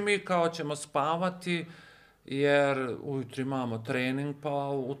navečer, mi kao ćemo spavati, jer ujutro imamo trening, pa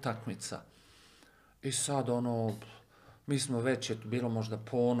utakmica. I sad mi smo već, je bilo možda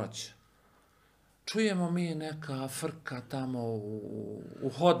ponoć, čujemo mi neka frka tamo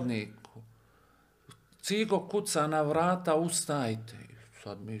u hodniku. Cigo kuca na vrata, ustajte.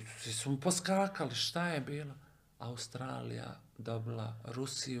 Sad mi smo poskakali, šta je bilo? Australija dobila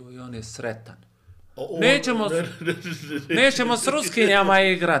Rusiju i on je sretan. Nećemo s Ruskinjama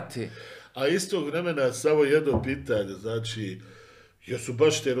igrati. A istog vremena samo jedno pitanje, znači, jesu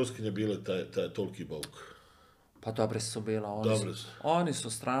baš te Ruskinje bile toliki bauk? Pa dobre su bila, oni su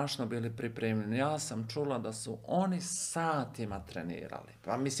strašno bili pripremljeni. Ja sam čula da su oni satima trenirali.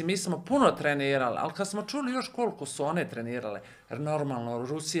 Pa mislim, mi smo puno trenirali, ali kad smo čuli još koliko su one trenirale, jer normalno,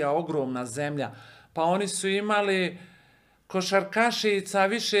 Rusija je ogromna zemlja, pa oni su imali košarkašica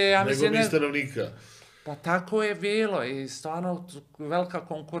više, ja mislim... Nego mi stanovnika. Pa tako je bilo i stvarno velika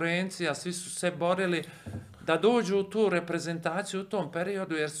konkurencija, svi su se borili da dođu u tu reprezentaciju u tom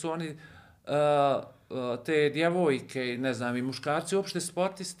periodu, jer su oni, te djevojke, ne znam, i muškarci, uopšte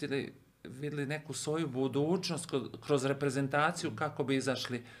sportisti, vidjeli neku svoju budućnost kroz reprezentaciju kako bi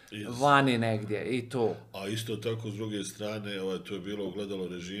izašli vani negdje i to. A isto tako s druge strane, to je bilo ogledalo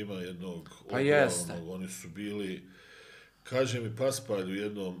režima jednog ogledalnog, oni su bili, kaže mi Paspalj u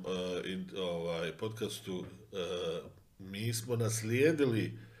jednom podcastu, mi smo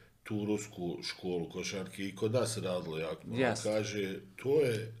naslijedili tu rusku školu košarke i kod nas se radilo jako. Kaže, to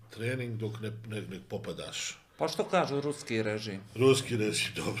je trening dok ne popadaš. Pa što kažu ruski režim? Ruski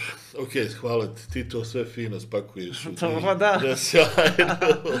režim, dobro. Ok, hvala ti to sve fino spakuješ. Da. Sjajno,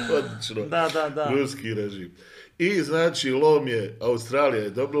 odlično. Da. Ruski režim. I znači, lom je, Australija je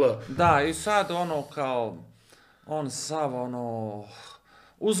dobila. Da, i sad kao, on sav ono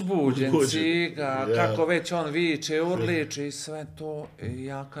uzbuđen, ciga, kako već on viče, urliči i sve to. I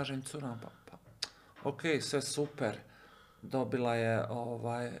ja kažem curam, pa ok, sve super, dobila je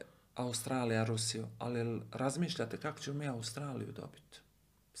Australija Rusiju, ali razmišljate kako ćemo mi Australiju dobiti?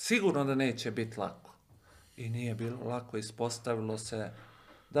 Sigurno da neće biti lako. I nije bilo lako, ispostavilo se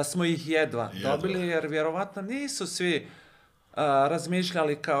da smo ih jedva dobili, jer vjerovatno nisu svi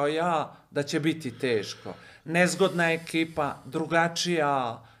razmišljali kao ja da će biti teško. Nezgodna ekipa,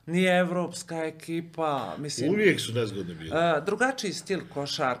 drugačija, nije evropska ekipa. Mislim, uvijek su nezgodni bili. Drugačiji stil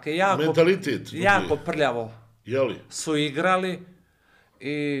košarke, jako prljavo su igrali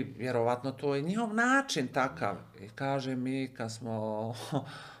i vjerovatno to je njihov način takav. I kaže mi kad smo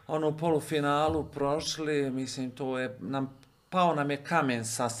u polufinalu prošli, mislim pao nam je kamen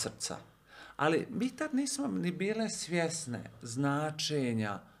sa srca. Ali mi tad nismo ni bile svjesne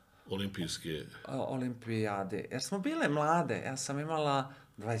značenja olimpijade. Jer smo bile mlade. Ja sam imala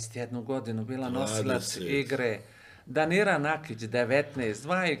 21 godinu, bila nosilac igre. Danira Nakić, 19,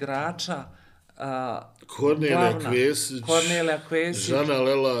 dva igrača. Kornelija Kvesić, Žana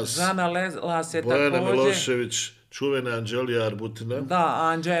Lelas je također. Bojana Milošević, čuvena Anđelija Arbutina. Da,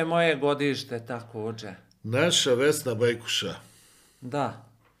 Anđa je moje godište također. Naša Vesna Bajkuša. Da.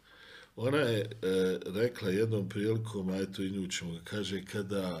 Ona je rekla jednom prilikom, a eto i nju ćemo ga, kaže,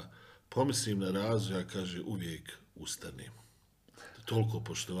 kada pomislim na Razu, ja kaže, uvijek ustanem. Toliko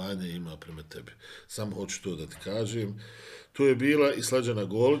poštovanja ima prema tebi. Samo hoću to da ti kažem. Tu je bila i Slađana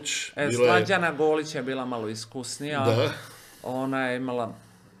Golić. Slađana Golić je bila malo iskusnija. Da. Ona je imala,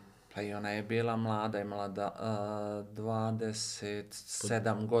 pa i ona je bila mlada, imala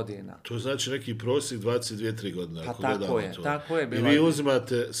 27 godina. To znači neki prosjek 22-3 godine. Pa tako je. I vi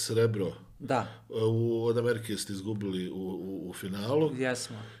uzimate srebro. Da. Od Amerike ste izgubili u finalu.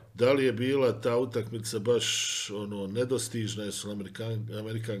 Jesmo. Da li je bila ta utakmica baš nedostižna, jesu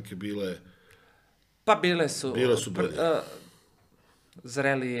Amerikanke bile... Pa bile su bolje.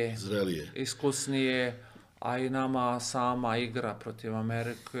 Zrelije, iskusnije, a i nama sama igra protiv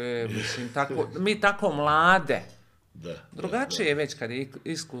Amerike, mislim, mi tako mlade. Drugačije je već kad je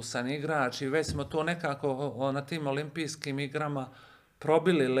iskusan igrač i već smo to nekako na tim olimpijskim igrama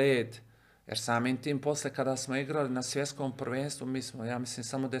probili led. Jer samim tim posle kada smo igrali na svjetskom prvenstvu, mi smo, ja mislim,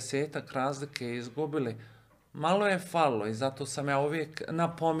 samo 10-ak razlike izgubili. Malo je falilo i zato sam ja uvijek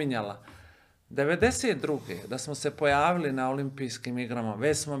napominjala. 92. da smo se pojavili na olimpijskim igrama,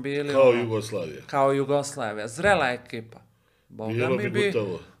 već smo bili... Kao Jugoslavija. Zrela ekipa.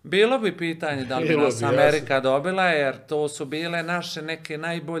 Bilo bi pitanje da li bi nas Amerika dobila, jer to su bile naše neke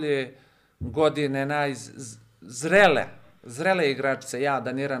najbolje godine, zrele igračice, ja,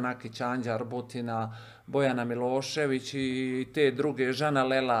 Danira Nakić, Anđa Arbutina, Bojana Milošević i te druge, Žana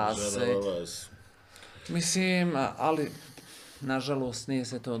Lelas. Mislim, ali nažalost nije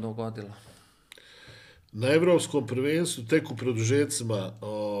se to dogodilo. Na evropskom prvenstvu tek u produžecima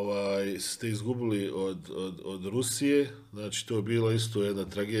ste izgubili od Rusije, znači to je bila isto jedna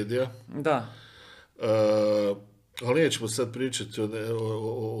tragedija. Da. Ali nećemo sad pričati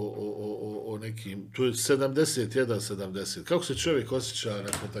o nekim... Tu je 71-70. Kako se čovjek osjeća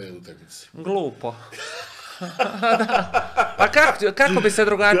nakon taj utakmice? Glupo. Pa kako bi se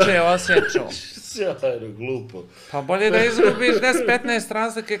drugačije osjećao? Sjajno, glupo. Pa bolje da izgubiš 10-15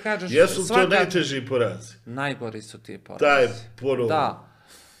 razlike, kažeš... Jesu to najteži porazi? Najgori su ti porazi. Taj ponovno. Da.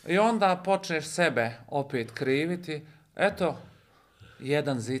 I onda počneš sebe opet kriviti. Eto,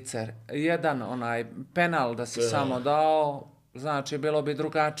 jedan zicer, jedan penal da si samo dao, znači bilo bi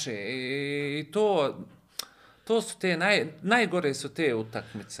drugačije. I to su te, najgore su te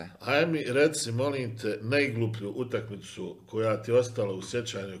utakmice. Ajde mi reci, molim te, najgluplju utakmicu koja ti je ostala u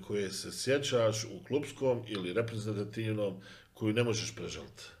sjećanju, koje se sjećaš u klupskom ili reprezentativnom, koju ne možeš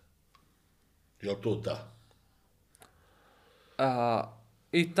prežaliti. Je li to ta?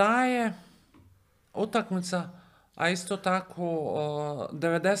 I ta je utakmica, a isto tako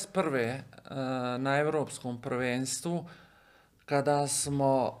 91. Na Evropskom prvenstvu, kada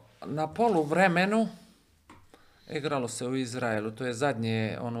smo na poluvremenu, igralo se u Izraelu, to je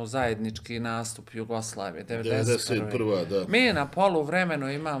zajednički nastup Jugoslavije, 91. Da. Mi na poluvremenu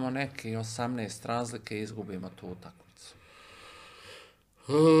imamo neki 18 razlike i izgubimo tu utakmicu.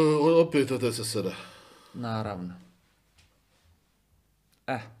 Opet od SSR-a. Naravno.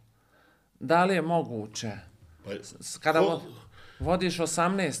 Da li je moguće? Kada vodiš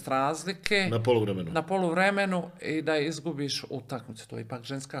 18 razlike na poluvremenu i da izgubiš utakmicu, to je ipak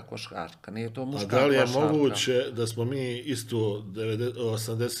ženska košarka, nije to muška košarka. A da li je moguće da smo mi isto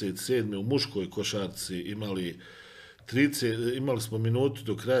 87. u muškoj košarci imali smo minutu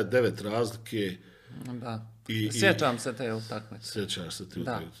do kraja 9 razlike, Sjećam se te utakmice. Sjećaš se te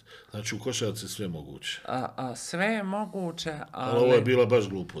utakmice. Znači u košarci sve moguće. Sve je moguće, ali ovo je bila baš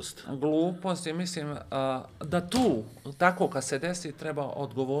glupost. Glupost i mislim da tu, tako kad se desi, treba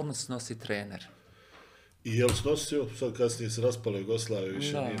odgovornost snosi trener. I je li snosio? Sad kasnije se raspala Jugoslavija,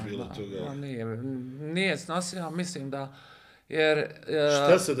 više nije bilo toga. Nije snosio, mislim da... Jer,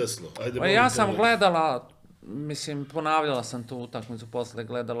 šta se desilo? Ajde, ja sam gledala, mislim, ponavljala sam tu utakmicu, posle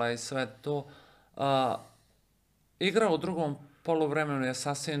gledala i sve to. Igra u drugom poluvremenu je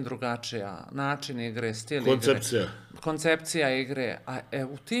sasvim drugačija. Način igre, stil koncepcija. igre. Koncepcija igre. A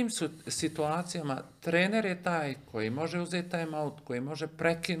u tim situacijama trener je taj koji može uzeti timeout, koji može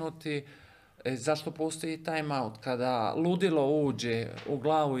prekinuti. Zašto postoji timeout? Kada ludilo uđe u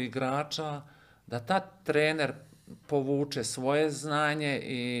glavu igrača, da ta trener povuče svoje znanje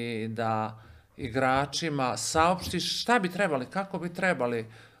i da igračima saopšti šta bi trebali, kako bi trebali,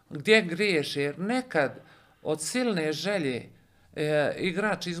 gdje griješi, jer nekad od silne želje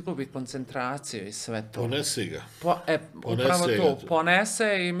igrač izgubi koncentraciju i sve to. Ponese ga. Upravo to,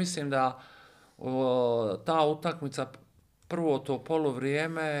 ponese i mislim da ta utakmica, prvo to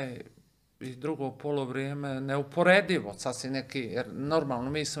poluvrijeme i drugo polovrijeme neuporedivo, sasvim neki, jer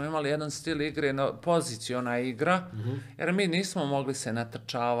normalno mi smo imali jedan stil igre, poziciona igra, jer mi nismo mogli se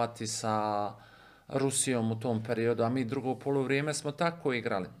natrčavati sa Rusijom u tom periodu, a mi drugo polovrijeme smo tako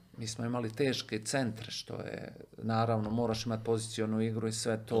igrali. Mi smo imali teške centre, što je, naravno, moraš imati pozicionu igru i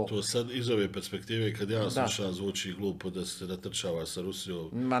sve to. To sad iz ove perspektive, kad ja slušam, zvuči glupo da se natrčava sa Rusijom.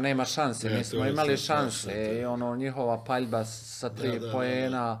 Ma nema šanse, mi smo imali šanse i njihova paljba sa 3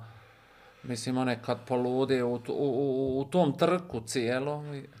 poena, mislim, one kad polude u tom trku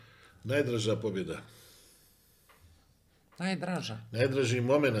cijelom. Najdraža pobjeda? Najdraža? Najdraži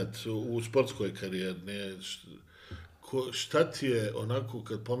moment u sportskoj karijeri. Šta ti je onako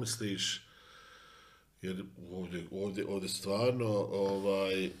kad pomisliš, jer ovdje stvarno,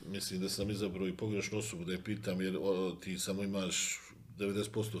 mislim da sam izabrao i pogrešnu osobu da je pitam, jer ti samo imaš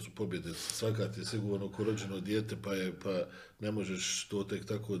 90% su pobjede, svaka ti je sigurno ko rođeno dijete, pa ne možeš to tek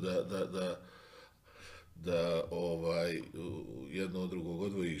tako da jedno od drugog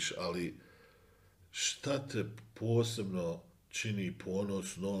odvojiš, ali šta te posebno čini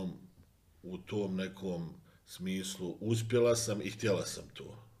ponosnom u tom nekom smislu? Uspjela sam i htjela sam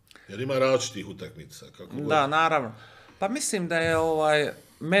to. Jer ima različitih utakmica. Da, naravno. Pa mislim da je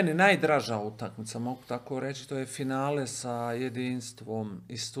meni najdraža utakmica, mogu tako reći, to je finale sa Jedinstvom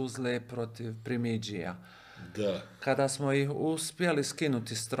iz Tuzle protiv Primidžija. Da. Kada smo ih uspjeli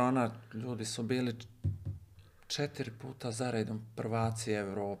skinuti s trona, ljudi su bili 4 puta zaredom prvaci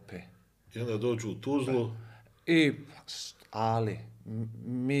Evrope. I onda dođu u Tuzlu. Ali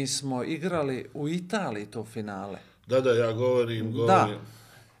mi smo igrali u Italiji to finale. Da, ja govorim. Da.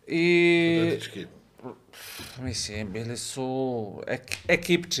 I mislim, bili su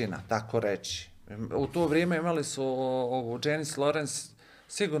ekipčina, tako reći. U to vrijeme imali su ovu Janice Lawrence,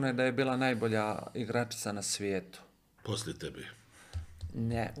 sigurno je da je bila najbolja igračica na svijetu. Poslije tebe?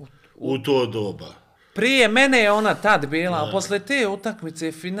 Ne. U to doba? Prije mene je ona tad bila, a posle te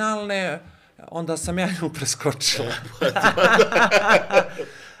utakmice finalne, onda sam ja nju preskočila.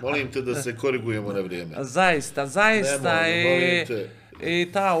 Molim te da se korigujemo na vrijeme. Zaista.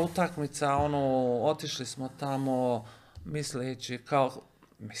 I ta utakmica, otišli smo tamo misleći kao,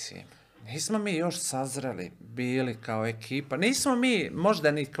 mislim, nismo mi još sazreli bili kao ekipa. Nismo mi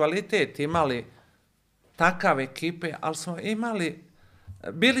možda ni kvalitet imali takav ekipe, ali smo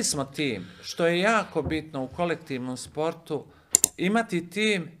bili smo tim, što je jako bitno u kolektivnom sportu, imati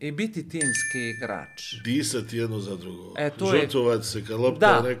tim i biti timski igrač. Disati jedno za drugo. Žrtvovati se kad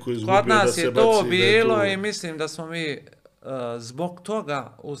lopta neko izgubio kod nas da se je baci. to bilo i mislim da smo mi zbog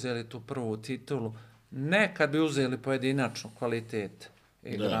toga uzeli tu prvu titulu. Ne kad bi uzeli pojedinačnu kvalitet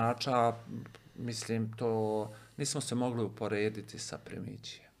igrača, mislim to nismo se mogli uporediti sa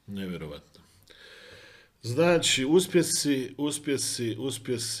Primidžijem. Nevjerovatno. Znači, uspjesi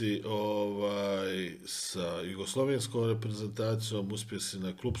sa jugoslavenskom reprezentacijom, uspjesi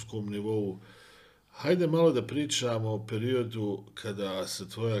na klupskom nivou. Hajde malo da pričamo o periodu kada se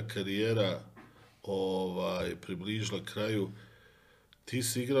tvoja karijera približila kraju. Ti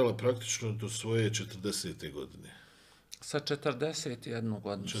si igrala praktično do svoje 40. godine. Sa 41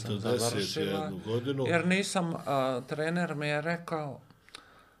 godinu sam 41 godinu. Jer nisam, trener mi je rekao,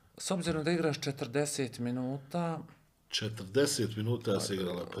 s obzirom da igraš 40 minuta... 40 minuta si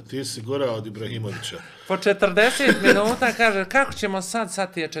igrala, pa ti si gora od Ibrahimovića. Po 40 minuta kaže, kako ćemo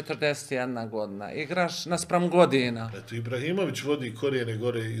sad ti je 41 godina, igraš naspram godina. Eto, Ibrahimović vodi korijene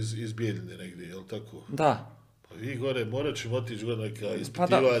gore iz Bijeljine negdje, je li tako? Da. Vi gore, morat ćemo otići gore neka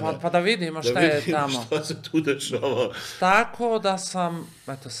ispitivanja. Pa da vidimo šta je tamo. Šta se tu dešava. Tako da sam,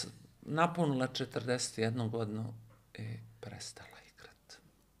 eto, napunila 41 godinu i prestala igrat.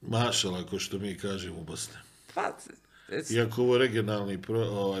 Mašala, ko što mi kažemo u Bosni. Pa, iako ovo regionalni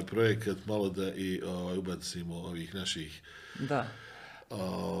projekat, malo da i ubacimo ovih naših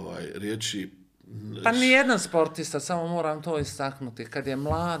riječi. Pa nijedan sportista, samo moram to istaknuti, kad je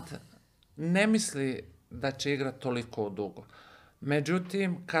mlad, ne misli da će igrati toliko dugo.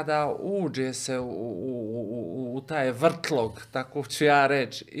 Međutim, kada uđe se u taj vrtlog, tako ću ja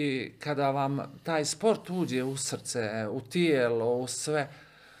reći, i kada vam taj sport uđe u srce, u tijelo, u sve,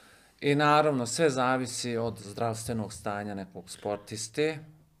 i naravno sve zavisi od zdravstvenog stanja nekog sportiste,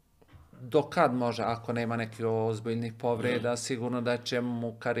 do kad može, ako nema nekih ozbiljnih povreda, sigurno da će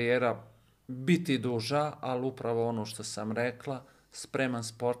mu karijera biti duža, ali upravo ono što sam rekla, spreman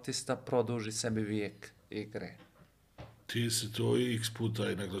sportista produži sebi vijek igre. Ti si to x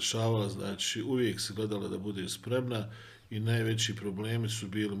puta i naglašavala, znači uvijek si gledala da bude spremna i najveći problemi su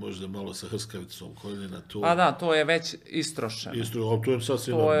bili možda malo sa hrskavicom koljena. Pa da, to je već istrošeno. Ali to je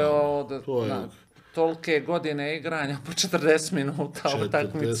sasvim normalno. To je tolike godine igranja po 40 minuta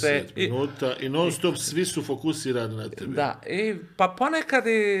utakmice. 40 minuta i non stop svi su fokusirani na tebe. Da, pa ponekad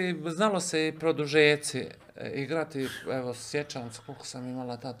i znalo se i produžeci igrati, evo sjećam se koliko sam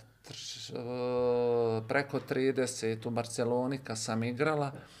imala tad, preko 30 u Barceloni kad sam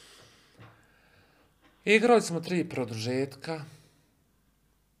igrala. Igrali smo 3 produžetka,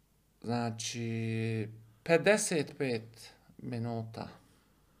 znači 55 minuta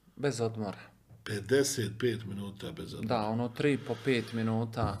bez odmora. 55 minuta bez odmora. Da, 3 po 5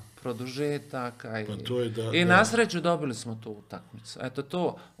 minuta produžetaka i na sreću dobili smo tu utakmicu. Eto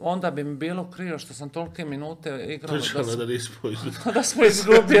to, onda bi mi bilo krivo što sam tolike minute igrala da smo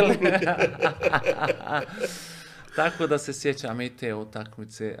izgubili. Tako da se sjećam i te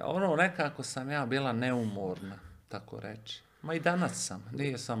utakmice. Nekako sam ja bila neumorna, tako reći. Ma i danas sam,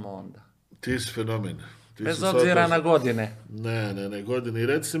 nije samo onda. Ti si fenomen. Bez obzira na godine. Ne, godine. I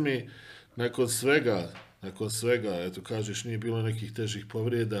reci mi, nakon svega, eto kažeš, nije bilo nekih težih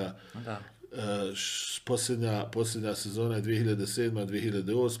povrijeda. Da. Posljednja sezona je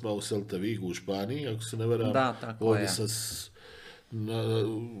 2007-2008 u Celta Vigu u Španiji, ako se ne varam. Da, tako je.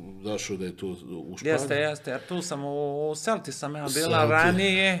 Zašao da je to u Španiji. Jeste, jer tu sam u Celti sam ja bila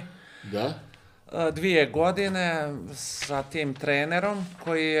ranije. Da. 2 godine sa tim trenerom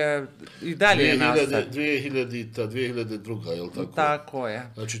koji je i dalje nastavio. 2002, je li tako? Tako je.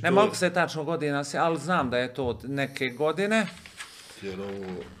 Znači, ne mogu se tačno godina, ali znam da je to od neke godine. Jer ovo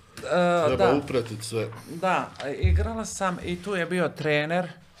treba upratiti sve. Da, igrala sam i tu je bio trener,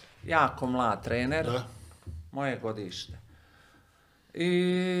 jako mlad trener, moje godište.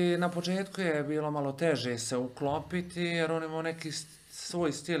 I na početku je bilo malo teže se uklopiti jer on imao neki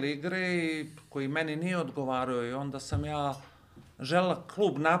svoj stil igre koji meni nije odgovarao i onda sam ja željela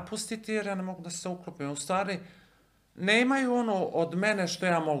klub napustiti jer ja ne mogu da se uklopim. U stvari, ne imaju ono od mene što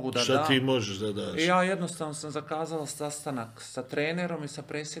ja mogu da dam. Šta ti možeš da daš? I ja jednostavno sam zakazala sastanak sa trenerom i sa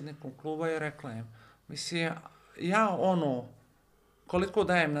predsjednikom kluba i rekla im, mislim, ja koliko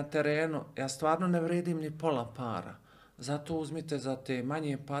dajem na terenu, ja stvarno ne vredim ni pola para. Zato uzmite za te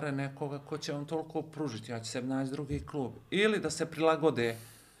manje pare nekoga ko će vam toliko pružiti, ja ću se naći drugi klub. Ili da se prilagode,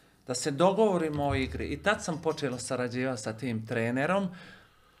 da se dogovorimo o igri. I tad sam počela sarađivati sa tim trenerom.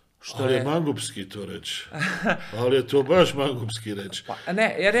 Ali je mangupski to reći. Ali je to baš mangupski reći.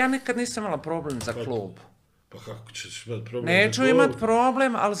 Ne, jer ja nikad nisam imala problem za klub. Pa kako ćeš imati problem? Neću imati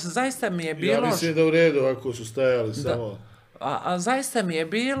problem, ali zaista mi je bilo... Ja mislim da u redu ako su stajali samo... A zaista mi je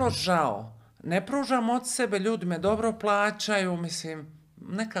bilo žao. Ne pružam od sebe, ljudi me dobro plaćaju, mislim,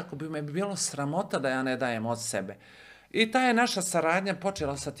 nekako bi me bilo sramota da ja ne dajem od sebe. I ta je naša saradnja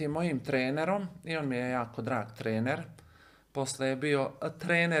počela sa tim mojim trenerom i on mi je jako drag trener. Posle je bio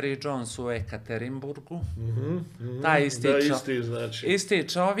trener i Jones u Ekaterinburgu. Taj isti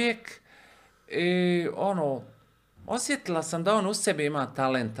čovjek. I osjetila sam da on u sebi ima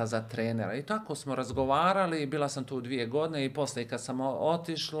talenta za trenera. I tako smo razgovarali, bila sam tu 2 godine i posle kad sam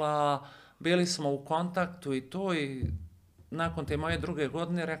otišla, bili smo u kontaktu i to i nakon te moje 2.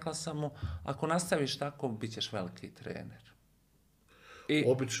 godine rekla sam mu, ako nastaviš tako, bit ćeš veliki trener.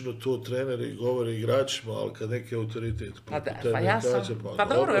 Obično to treneri govore igračima, ali kad neki autoritet pa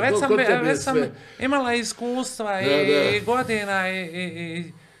dobro, već sam imala iskustva i godina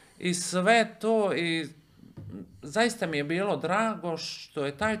i sve to i zaista mi je bilo drago što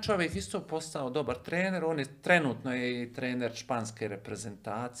je taj čovjek isto postao dobar trener. On je trenutno i trener španske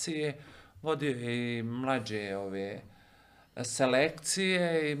reprezentacije, vodio je i mlađe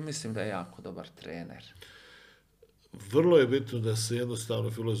selekcije i mislim da je jako dobar trener. vrlo je bitno da se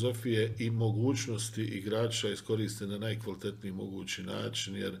jednostavno filozofije i mogućnosti igrača iskoriste na najkvalitetniji mogući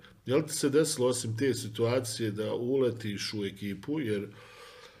način, jer je li ti se desilo osim te situacije da uletiš u ekipu, jer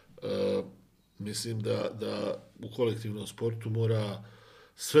mislim da u kolektivnom sportu mora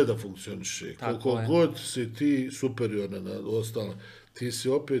sve da funkcioniše. Koliko god si ti superiorna na ostalo, ti si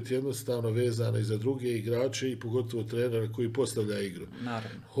opet jednostavno vezana i za druge igrače i pogotovo trenera koji postavlja igru.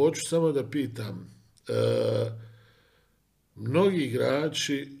 Naravno. Hoću samo da pitam, mnogi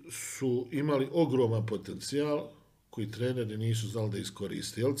igrači su imali ogroman potencijal koji treneri nisu znali da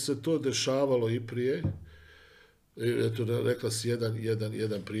iskoriste. Jel se to dešavalo i prije? Eto, rekla si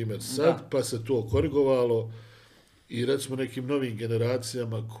jedan primjer sad, pa se to korigovalo i recimo nekim novim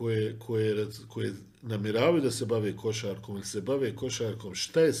generacijama koje namjeravaju da se bave košarkom ili se bave košarkom,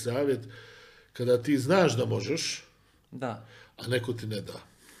 šta je savjet kada ti znaš da možeš, a neko ti ne da?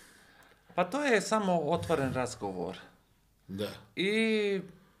 Pa to je samo otvoren razgovor. Da. I,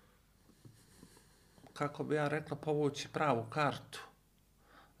 kako bi ja rekla, povući pravu kartu.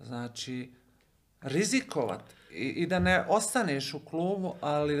 Znači, rizikovat i da ne ostaneš u klubu,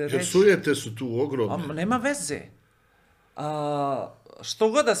 ali reći... Jer sujete su tu ogromne. Nema veze.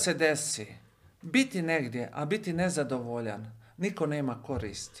 Što god da se desi, biti negdje, a biti nezadovoljan, niko nema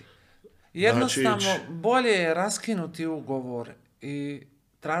koristi. Jednostavno, bolje je raskinuti ugovor i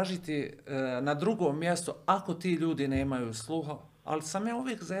tražiti na drugom mjestu ako ti ljudi nemaju sluha, ali sam ja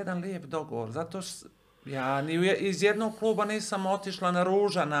uvijek za jedan lijep dogovor, zato što ja iz jednog kluba nisam otišla na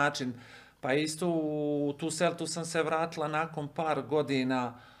ružan način, pa isto u tu Celtu sam se vratila nakon par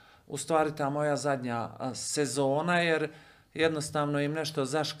godina, u stvari ta moja zadnja sezona, jer jednostavno im nešto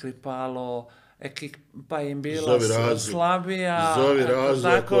zaškripalo, ekipa im bila slabija. Zovi Razu,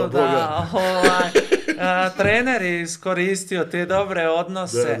 tako da trener je iskoristio te dobre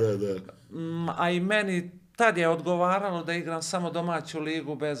odnose. A i meni tad je odgovaralo da igram samo domaću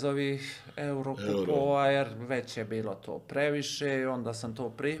ligu bez ovih Eurokupova, jer već je bilo to previše i onda sam to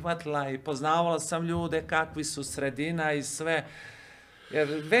prihvatila i poznavala sam ljude kakvi su sredina i sve.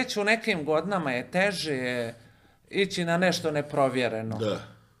 Jer već u nekim godinama je teže ići na nešto neprovjereno. Da.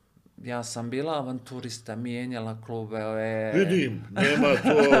 Ja sam bila avanturista, mijenjala klubove. Vidim, nema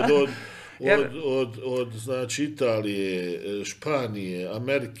to od znači, Italije, Španije,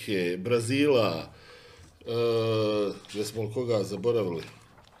 Amerike, Brazila, jesmo li koga zaboravili?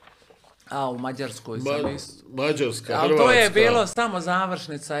 U Mađarskoj sam isto. Mađarska, ali Hrvatska. Ali to je bilo samo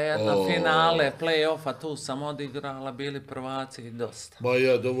završnica, jedna finale, play-offa, tu sam odigrala, bili prvaci i dosta. Ma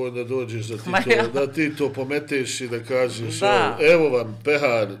ja, dovoljno dođeš da ti to pometeš i da kažeš, evo vam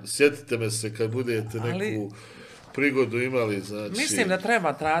pehar, sjetite me se kad budete neku prigodu imali. Znači, mislim da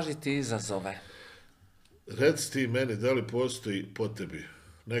treba tražiti izazove. Reci ti meni, da li postoji po tebi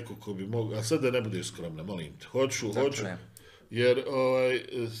neko ko bi mogao, a sad da ne budeš skromna, molim te, hoću. Jer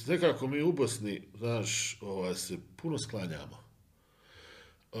nekako mi u Bosni, znaš, se puno sklanjamo.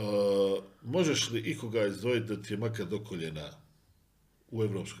 Možeš li ikoga izdvojiti da ti je makar do koljena u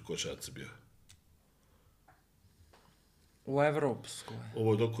evropskoj košarci bio? U evropskoj?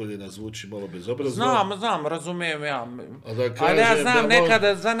 Ovo do koljena zvuči malo bezobrazno. Znam, razumijem ja. Ali ja znam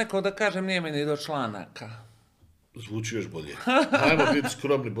nekada za neko da kažem nije mi ni do članaka. Zvuči još bolje. Ajmo biti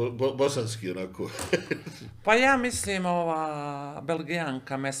skromni, bosanski onako. Pa ja mislim ova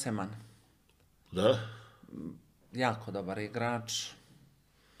Belgijanka Meseman. Da? Jako dobar igrač.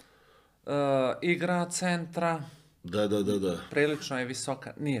 Igra centra. Da. Prilično je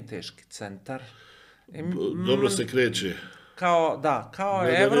visoka, nije teški centar. Dobro se kreće. Kao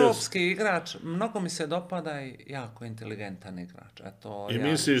evropski igrač, mnogo mi se dopada i jako inteligentan igrač. I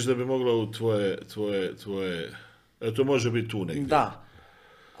misliš da bi mogla u tvoje... Eto, može biti tu negdje. Da.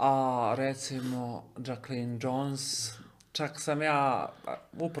 A recimo, Jacqueline Jones, čak sam ja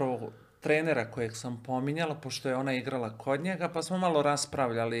upravo trenera kojeg sam pominjala, pošto je ona igrala kod njega, pa smo malo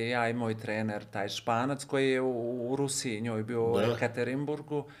raspravljali, ja i moj trener, taj Španac koji je u Rusiji, njoj bio u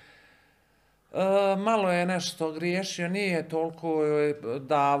Ekaterinburgu. Malo je nešto griješio, nije toliko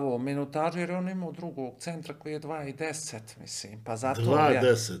davo minutažu, jer on imao drugog centra koji je 2,10, mislim.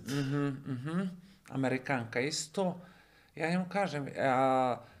 2,10? Amerikanka isto. Ja njemu kažem,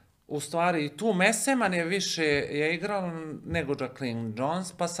 u stvari tu Meseman je više igrao nego Jacqueline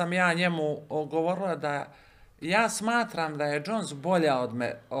Jones, pa sam ja njemu govorila da ja smatram da je Jones bolja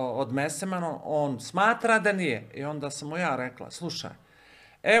od Mesemana, on smatra da nije. I onda sam mu ja rekla, slušaj,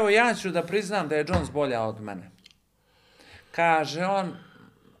 evo ja ću da priznam da je Jones bolja od mene. Kaže on,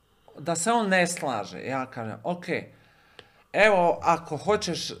 da se on ne slaže. Ja kažem, okej. Evo, ako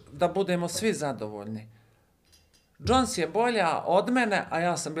hoćeš da budemo svi zadovoljni, Jones je bolja od mene, a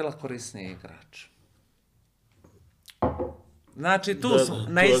ja sam bila korisniji igrač. Znači, tu smo,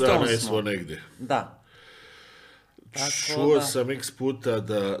 na istom smo. Negdje. Da. Čuo sam x puta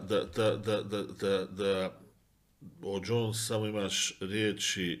da o Jones samo imaš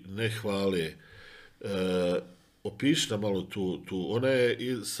riječi ne hvale. Opiši nam malo tu. Ona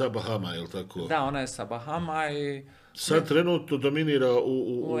je sa Bahama, je li tako? Da, ona je sa Bahama i... Sad trenutno dominira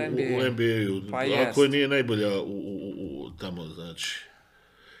u NBA-u. Pa ako nije najbolja tamo, znači.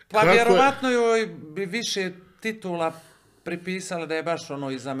 Pa vjerovatno joj bi više titula pripisala da je baš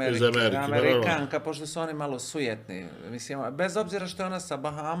ono iz Amerike. Amerikanka, pošto su oni malo sujetni. Mislim, bez obzira što je ona sa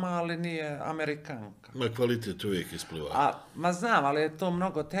Bahama, ali nije Amerikanka. Ma kvalitet uvijek ispliva. Ma znam, ali je to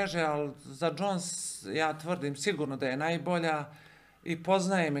mnogo teže, ali za Jones ja tvrdim sigurno da je najbolja i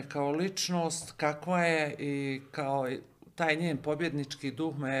poznaje me kao ličnost, kakva je i kao taj njen pobjednički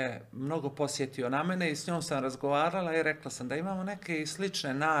duh me mnogo posjetio na mene i s njom sam razgovarala i rekla sam da imamo neke i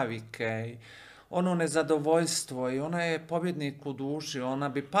slične navike i ono nezadovoljstvo i ona je pobjednik u duši, ona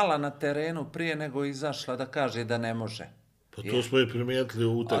bi pala na terenu prije nego izašla da kaže da ne može. Pa to smo i primijetili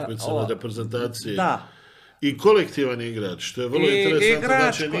u utakmicama reprezentacije. Da. I kolektivan igrač, što je vrlo interesantno,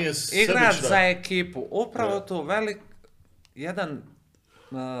 znači nije sebična. Igrač za ekipu, upravo tu jedan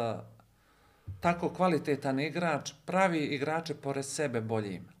tako kvalitetan igrač pravi igrače pored sebe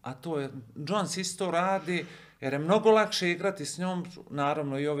boljim. A to je, Jones isto radi, jer je mnogo lakše igrati s njom,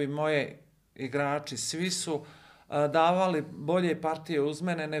 naravno i ovi moje igrači, svi su davali bolje partije uz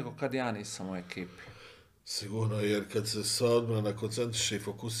mene nego kad ja nisam u ekipi. Sigurno, jer kad se sva odbrana koncentriše i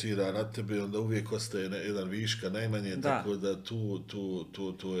fokusira na tebe, onda uvijek ostaje jedan viška najmanje, tako da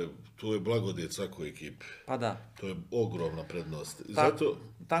tu je blagodet svakoj ekipi. Pa da. To je ogromna prednost.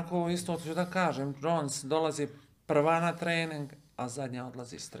 Tako isto ću da kažem, Jones dolazi prva na trening, a zadnja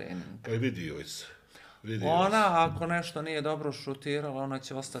odlazi s treninga. Pa i vidio se. Ona, ako nešto nije dobro šutirala, ona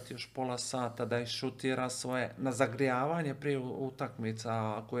će ostati još pola sata da šutira svoje na zagrijavanje prije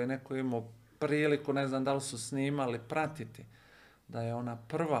utakmica. Ako je neko imao priliku, ne znam da li su snimali, pratiti da je ona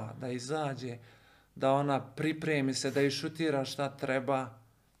prva, da izađe, da ona pripremi se, da šutira šta treba.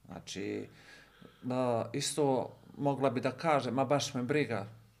 Znači, isto mogla bi da kaže, ma baš me briga,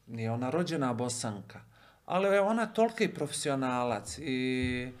 nije ona rođena Bosanka, ali je ona toliki profesionalac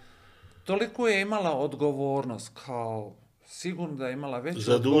i toliko je imala odgovornost, kao sigurno da je imala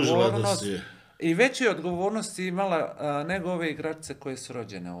veću odgovornost i veće odgovornosti imala nego ove igračice koje su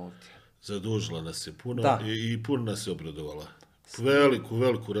rođene ovdje. Zadužila nas je puno i puno nas je obradovala.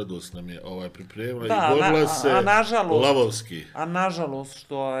 Veliku radost nam je pripremila i borila se lavovski. A nažalost,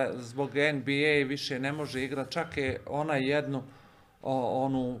 što je zbog NBA više ne može igrati, čak je ona jednu,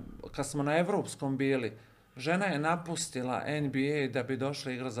 kad smo na evropskom bili, žena je napustila NBA da bi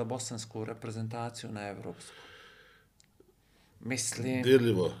došla igra za bosansku reprezentaciju na evropsku. Mislim...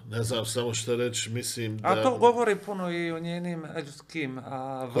 Dirljivo, ne znam samo šta reći, mislim da... A to govori puno i o njenim ljudskim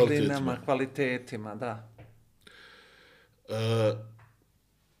vrlinama, kvalitetima, da.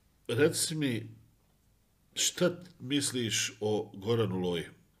 Reci mi, šta misliš o Goranu Loji?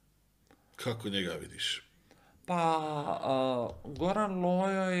 Kako njega vidiš? Pa, Goran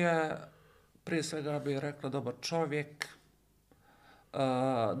Lojo je, prije svega bih rekla, dobar čovjek,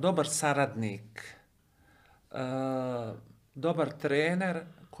 dobar saradnik, dobar trener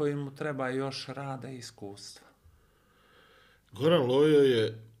koji mu treba još rada i iskustva. Goran Lojo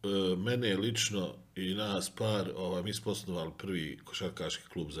je mene lično i nas par, mi smo osnovali prvi košarkaški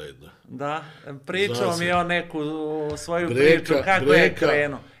klub zajedno. Da, pričao mi je neku svoju priču, kako je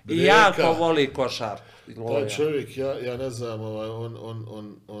krenuo. I jako voli košarku. Taj čovjek, ja ne znam,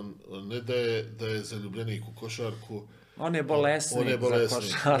 on ne da je zaljubljenik u košarku. On je bolesnik za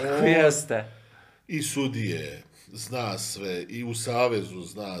košarku, jeste. I sudije, zna sve, i u savezu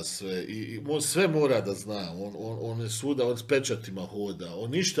zna sve, i on sve mora da zna, on je svuda, on s pečatima hoda,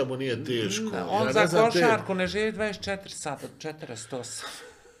 on ništa mu nije teško. On za košarku ne živi 24 sata, 48.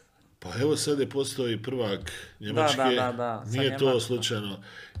 Pa evo sad je postao i prvak Njemačke, nije to slučajno.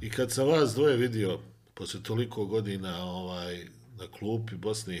 I kad sam vas dvoje vidio, posle toliko godina na klupi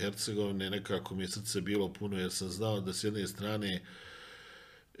Bosne i Hercegovine, nekako mi je srce bilo puno, jer sam znao da s jedne strane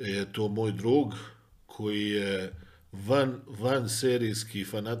je to moj drug, koji je van serijski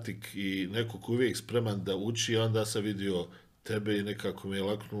fanatik i neko koji uvijek spreman da uči, a onda sam vidio tebe i nekako mi je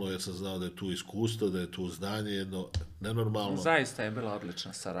laknulo, jer sam znao da je tu iskustvo, da je tu znanje, jedno nenormalno. Zaista je bila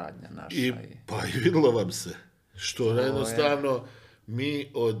odlična saradnja naša. Pa i vidjelo vam se, što jednostavno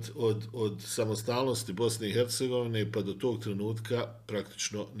mi od samostalnosti Bosne i Hercegovine pa do tog trenutka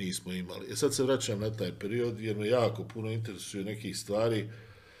praktično nismo imali. Sad se vraćam na taj period, jer me jako puno interesuje nekih stvari.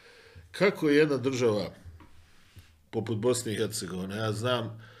 Kako je jedna država poput Bosne i Hercegovine, ja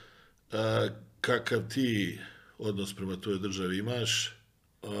znam kakav ti odnos prema toj državi imaš,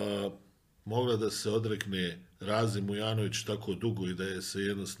 mogla da se odrekne Razi Mujanović tako dugo i da je se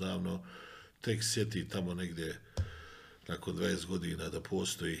jednostavno tek sjeti tamo negdje nakon 20 godina da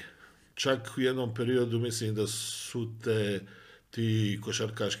postoji. Čak u jednom periodu mislim da su ti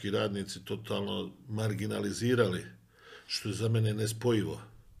košarkaški radnici totalno marginalizirali, što je za mene nespojivo.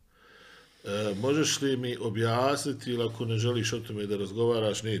 Možeš li mi objasniti, ili ako ne želiš o tome da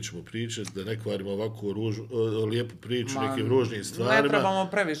razgovaraš, nećemo pričati, da ne kvarimo ovako lijepu priču nekim ružnim stvarima. Ne trebamo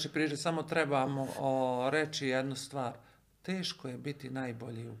previše pričati, samo trebamo reći jednu stvar. Teško je biti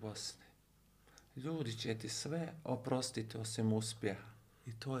najbolji u Bosni. Ljudi će ti sve oprostiti osim uspjeha.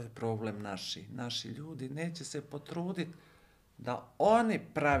 I to je problem naši. Naši ljudi neće se potruditi da oni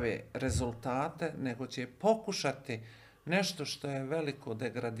prave rezultate, nego će pokušati nešto što je veliko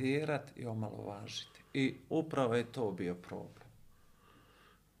degradirati i omalovažiti. I upravo je to bio problem.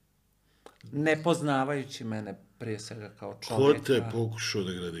 Ne poznavajući mene prije svega kao čovjeka. Ko te pokušao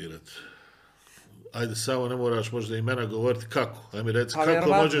degradirati? Ajde, samo ne moraš možda imena govoriti kako. Ajde mi reci, kako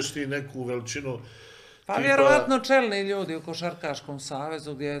možeš ti neku veličinu... Pa vjerovatno čelni ljudi u Košarkaškom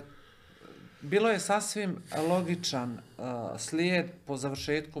savezu gdje bilo je sasvim logičan slijed po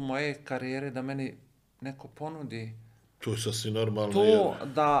završetku moje karijere da meni neko ponudi to je sasvim normalno. To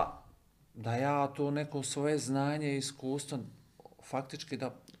da ja to neko svoje znanje i iskustvo faktički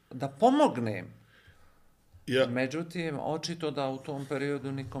da pomognem. Ja. Međutim, očito da u tom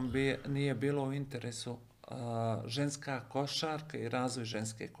periodu nikom nije bilo u interesu ženska košarka i razvoj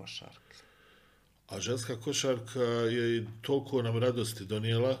ženske košarke. A ženska košarka je i toliko nam radosti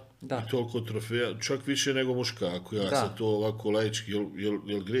donijela, i toliko trofeja, čak više nego muška, ako ja sad to ovako laički,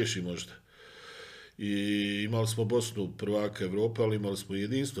 jel griješi možda? I imali smo Bosnu prvaka Evrope, ali imali smo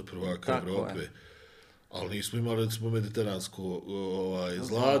jedinstvo prvaka Evrope. Ali nismo imali, recimo, mediteransko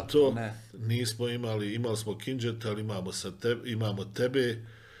zlato, nismo imali smo Kinđeta, ali imamo tebe.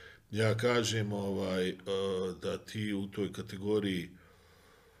 Ja kažem da ti u toj kategoriji,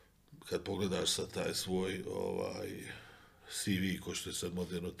 kad pogledaš sad taj svoj CV, ko što je sad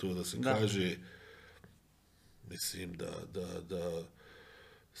moderno to da se kaže, mislim da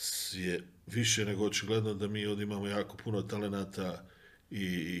je više nego očigledno da mi ovdje imamo jako puno talenata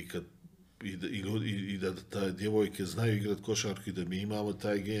i da djevojke znaju igrati košarku i da mi imamo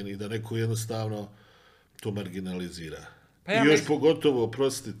taj gen i da neko jednostavno to marginalizira. I još pogotovo,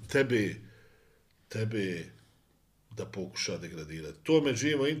 oprosti, tebe da pokuša degradirati. To me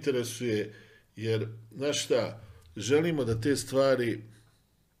živo interesuje jer, znaš šta, želimo da te stvari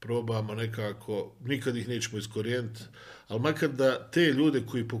probamo nekako, nikad ih nećemo iskorijeniti, ali makar da te ljude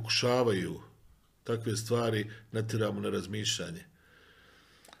koji pokušavaju takve stvari natjeramo na razmišljanje.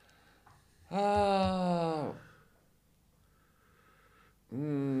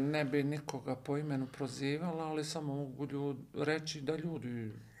 Ne bi nikoga po imenu prozivala, ali samo mogu reći da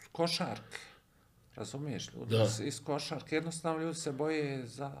ljudi iz košarke, razumiješ, ljudi iz košarke, jednostavno ljudi se boje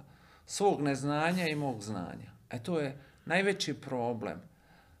za svog neznanja i mog znanja. To je najveći problem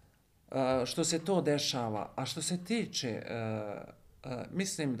što se to dešava. A što se tiče,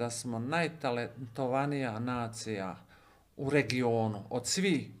 mislim da smo najtalentovanija nacija u regionu, od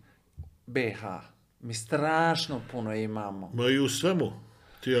svih BH. Mi strašno puno imamo. Ma i u svemu.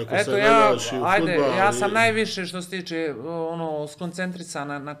 Ti ako sad gledaš i u fudbalu... Ja sam najviše što se tiče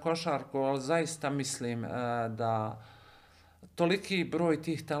skoncentrisana na košarku, ali zaista mislim da toliki broj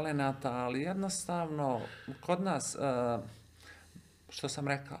tih talenata, ali jednostavno kod nas, što sam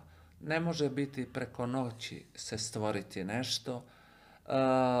rekao, ne može biti preko noći se stvoriti nešto.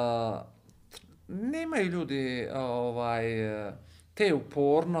 Nemaju ljudi te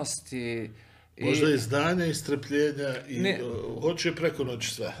upornosti. Možda i znanja i strpljenja i hoće preko noći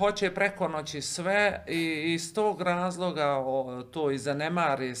sve. Hoće preko noći sve i iz tog razloga to i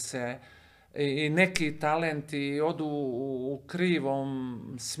zanemari se i neki talenti odu u krivom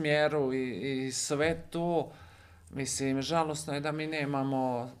smjeru i sve to. Mislim, žalosno je da mi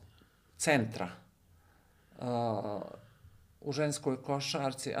nemamo centra u ženskoj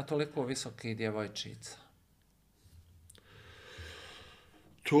košarci, a toliko visokih djevojčica.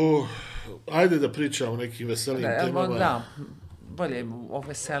 To, ajde da pričamo o nekim veselim temama. Da, bolje o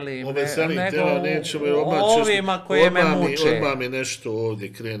veselim nego o ovima koje me muče. Odmah mi nešto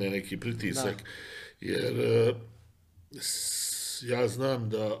ovdje krene, neki pritisak, jer ja znam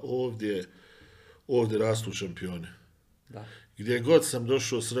da ovdje rastu šampioni. Gdje god sam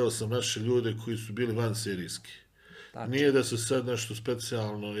došao, sreo sam naše ljude koji su bili vanserijski. Nije da se sad nešto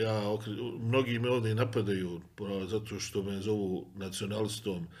specijalno, mnogi me ovdje i napadaju zato što me zovu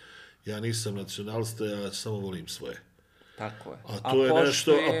nacionalistom. Ja nisam nacionalista, ja samo volim svoje. Tako je. A to je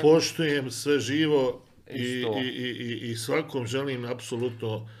nešto, a poštujem sve živo I svakom želim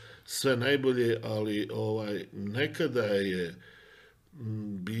apsolutno sve najbolje, ali nekada je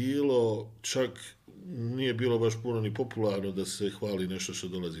bilo, čak nije bilo baš puno ni popularno da se hvali nešto što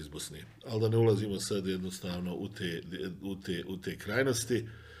dolazi iz Bosne. Ali da ne ulazimo sad jednostavno u te krajnosti.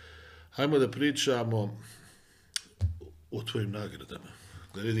 Hajmo da pričamo o tvojim nagradama.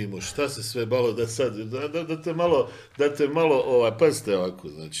 Da vidimo šta se sve malo da sad, da te malo, pazite ovako,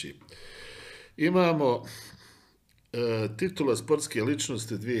 znači, imamo titula sportske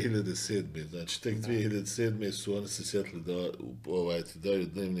ličnosti 2007. Znači, tek 2007. su oni se sjetili da ti daju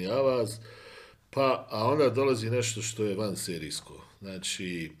dnevni avaz, a onda dolazi nešto što je van serijsko.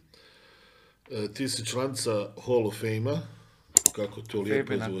 Znači, ti si članica Hall of Fame-a, kako to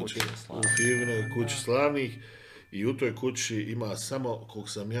lijepo zvuči, u Fibinoj kući slavnih, i u toj kući ima samo, koliko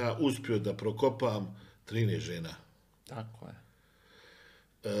sam ja uspio da prokopam, 13 žena. Tako je.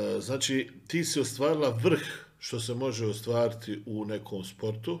 Znači, ti si ostvarila vrh što se može ostvariti u nekom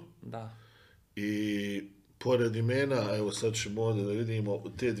sportu. Da. I pored imena, evo sad ćemo ovdje da vidimo,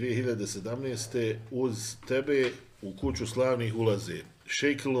 te 2017. uz tebe u kuću slavnih ulaze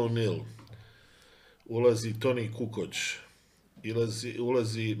Shaquille O'Neal, ulazi Toni Kukoč,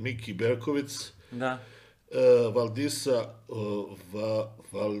 ulazi Miki Berkovic, da. Valdisa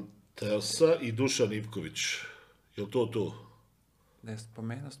Valtersa i Dušan Ivković. Je li to? Ne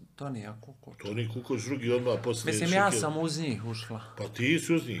spomenuo Tonija Kukoč. Toni Kukoč, drugi odmah poslije. Mislim, ja sam uz njih ušla. Pa ti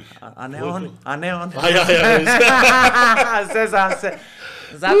si uz njih. A ne oni. A ja. Sezam se.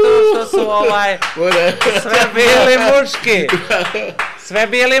 Zato što su sve bili muški. Sve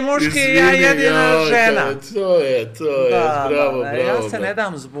bili muški i ja jedina žena. To je, bravo. Ja se ne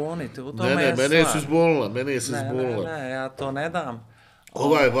dam zbuniti, u tome je stvar. Mene je se zbunila. Ne, ja to ne dam.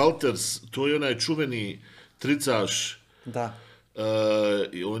 Ovaj Valters, to je onaj čuveni tricaš. Da.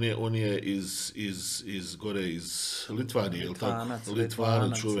 On je iz Litvanije, je li tako?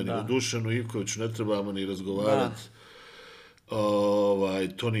 Litvanac čuveni. O Dušanu Ivkoviću ne trebamo ni razgovarati.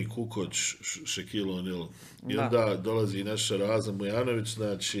 Toni Kukoč, Shaquille O'Neal. I onda dolazi naša Raza Mujanović,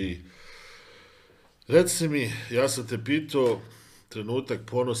 znači, reci mi, ja sam te pitao, trenutak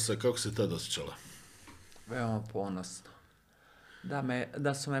ponosa, kako se tad osjećala? Veoma ponosno.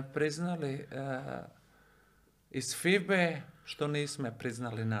 Da su me priznali iz FIBE, što nisu me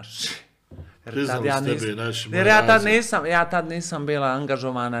priznali naši. Priznali s tebe naši jer ja tad nisam bila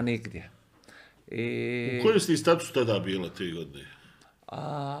angažovana nigdje. U kojem si statusu tada bila te godine?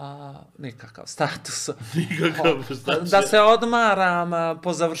 Nikakav status. Da se odmaram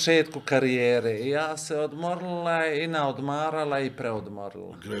po završetku karijere. Ja se odmorila i naodmarala i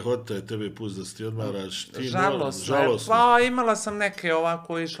preodmorila. Grehota je tebe pust da se ti odmaraš. Žalosno. Pa imala sam neke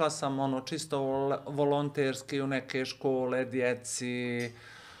ovako, išla sam čisto volonterski u neke škole, djeci,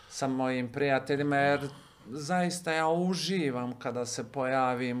 sa mojim prijateljima, jer zaista ja uživam kada se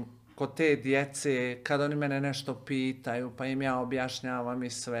pojavim kod te djece, kada oni mene nešto pitaju, pa im ja objašnjavam i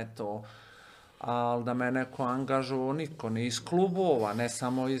sve to. Ali da me neko angažuje, niko, ni iz klubova, ne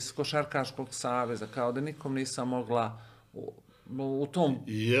samo iz Košarkaškog saveza, kao da nikom nisam mogla u tom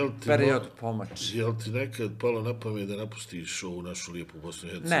periodu pomoći. Je li ti nekad palo na pamet da napustiš ovu našu lijepu Bosnu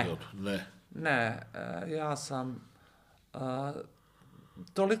i Hercegovinu? Ne, ja sam...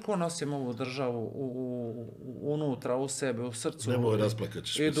 Toliko nosim ovu državu unutra, u sebe, u srcu. Nemoj rasplakat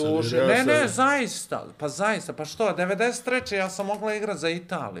ćeš. Ne, zaista. Pa što, 93. ja sam mogla igrati za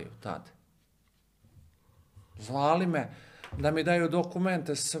Italiju tad. Zvali me da mi daju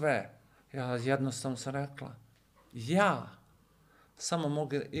dokumente, sve. Ja jednostavno sam rekla, ja samo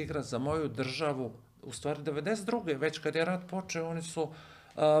mogu igrati za moju državu. U stvari, 92. već kad je rat počeo, oni su...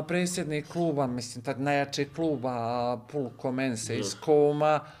 predsjednik kluba, mislim, tad najjači kluba, Pulko Mense iz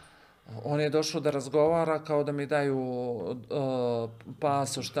Koma, on je došao da razgovara kao da mi daju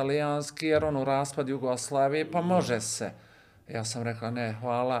pasoš talijanski, jer on u raspad Jugoslavije, pa može se. Ja sam rekla, ne,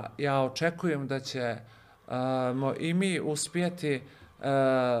 hvala, ja očekujem da će i mi uspjeti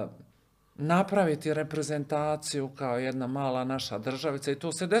napraviti reprezentaciju kao jedna mala naša državica i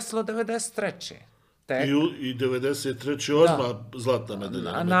to se desilo 93. I 93. odmah zlatna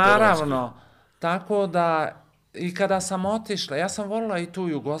medalja. Naravno. Tako da, i kada sam otišla, ja sam volila i tu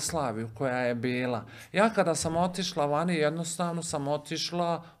Jugoslaviju koja je bila. Ja kada sam otišla vani, jednostavno sam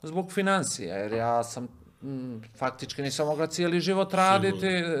otišla zbog financija, jer ja sam faktički nisam mogla cijeli život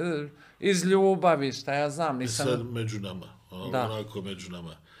raditi iz ljubavi, šta ja znam. I sad među nama, onako među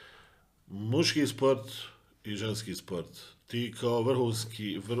nama. Muški sport i ženski sport. Ti kao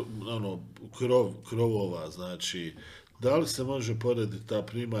vrhunski, krovova, znači, da li se može porediti ta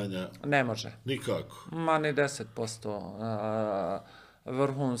primanja? Ne može. Nikako? Ma ni 10%.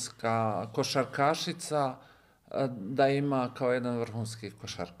 vrhunska košarkašica da ima kao jedan vrhunski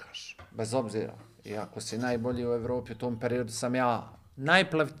košarkaš. Bez obzira, iako si najbolji u Evropi, u tom periodu sam ja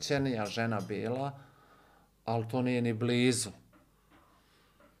najplaćenija žena bila, ali to nije ni blizu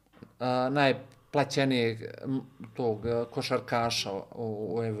najplaćenijeg tog košarkaša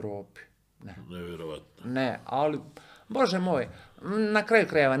u Evropi. Ne. Nevjerovatno. Ne, ali, Bože moj, na kraju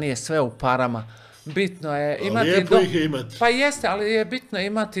krajeva nije sve u parama. Bitno je imati... Lijepo ih je imati. Pa jeste, ali je bitno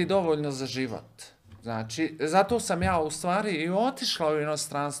imati dovoljno za život. Znači, zato sam ja u stvari i otišla u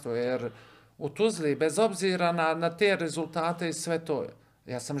inostranstvo, jer u Tuzli, bez obzira na te rezultate i sve to,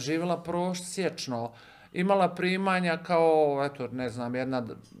 ja sam živjela prosječno, imala primanja kao, eto, ne znam, jedna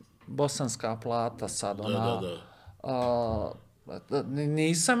bosanska plata sad, ona...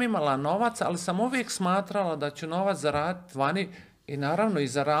 Nisam imala novac, ali sam uvijek smatrala da ću novac zaraditi vani i naravno i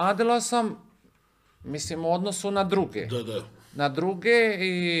zaradila sam, mislim, u odnosu na druge. Na druge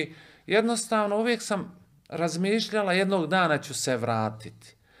i jednostavno uvijek sam razmišljala jednog dana ću se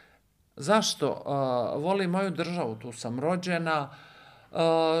vratiti. Zašto? Volim moju državu, tu sam rođena,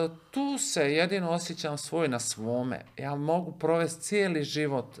 tu se jedino osjećam svoj na svome. Ja mogu provesti cijeli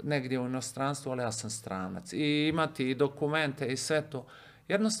život negdje u inostranstvu, ali ja sam stranac. I imati i dokumente i sve to.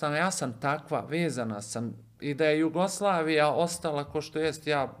 Jednostavno, ja sam takva, vezana sam. I da je Jugoslavija ostala ko što jest,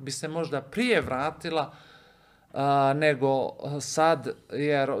 ja bi se možda prije vratila nego sad,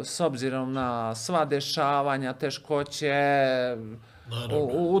 jer s obzirom na sva dešavanja, teškoće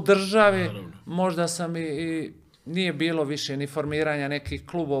u državi, možda sam i nije bilo više ni formiranja nekih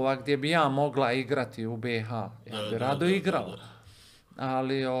klubova gdje bi ja mogla igrati u BiH. Ja bi rado igrala.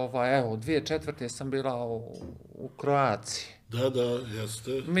 Ali, evo, 2004. sam bila u Kroaciji.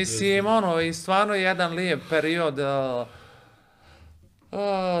 Jeste. Mislim, i stvarno jedan lijep period,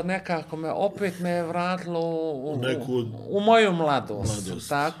 nekako opet me je vratilo u moju mladost.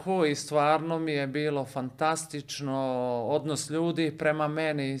 Tako, i stvarno mi je bilo fantastično, odnos ljudi prema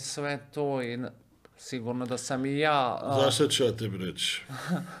meni i sve to, i sigurno da sam i ja... Znaš šta ću ja tebi reći?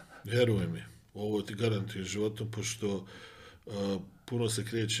 Vjeruj mi, ovo ti garantuje životom, pošto puno se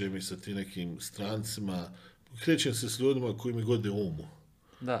krećem i sa ti nekim strancima, krećem se s ljudima koji mi gode umu.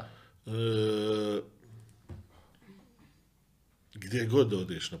 Da. Gdje god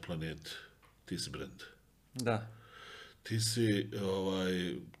odeš na planet, ti si brend. Da. Ti si,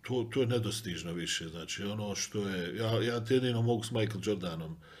 to je nedostižno više, znači ono što je, ja te jedino mogu s Michael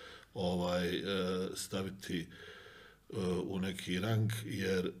Jordanom staviti u neki rang,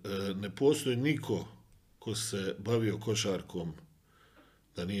 jer ne postoji niko ko se bavio košarkom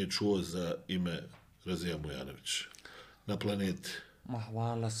da nije čuo za ime Razija Mujanović na planeti. Ma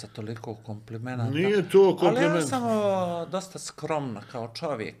hvala sa toliko komplimenta. Nije to kompliment. Ali ja sam dosta skromna kao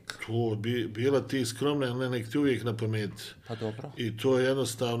čovjek. To bila ti skromna, ali nek ti uvijek na pameti. Pa dobro. I to je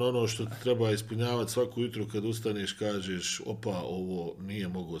jednostavno ono što ti treba ispunjavati svako jutro kad ustaneš, kažeš, opa, ovo nije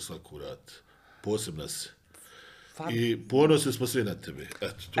mogao svako uraditi. Posebna si. I ponosni smo svi na tebi.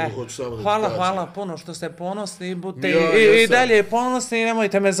 Eto, to hoću samo da ti kažem. Hvala puno što ste ponosni i budite i dalje ponosni i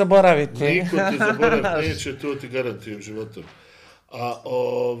nemojte me zaboraviti. Niko ti zaboraviti neće, to ti garantujem životom. A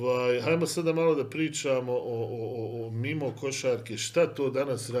hajmo sada malo da pričamo o mimo košarke, šta to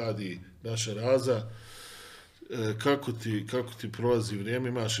danas radi naša Raza, kako ti prolazi vrijeme,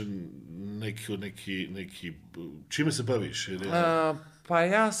 imaš neki čime se baviš? Pa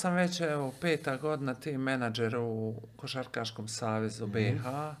ja sam već 5. godina tim menadžer u Košarkaškom savezu BiH.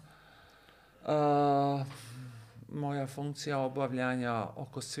 Moja funkcija obavljanja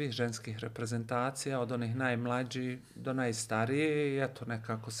oko svih ženskih reprezentacija, od onih najmlađih do najstarije, i eto,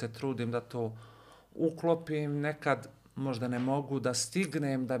 nekako se trudim da to uklopim. Nekad možda ne mogu da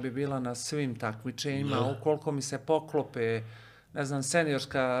stignem da bi bila na svim takmičenjima, ukoliko mi se poklope, ne znam,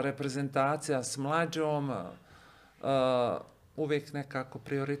 seniorska reprezentacija s mlađom, uvijek nekako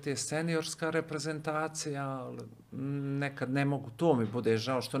prioritet seniorska reprezentacija, nekad ne mogu, to mi bude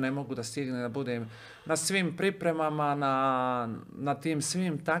žao što ne mogu da stignem da budem na svim pripremama, na tim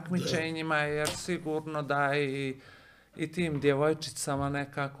svim takmičenjima, jer sigurno da i tim djevojčicama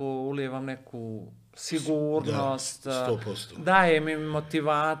nekako ulijevam neku sigurnost, dajem im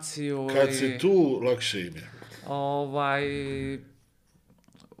motivaciju. Kad si tu, lakše im je.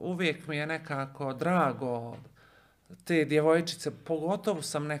 Uvijek mi je nekako drago te djevojčice, pogotovo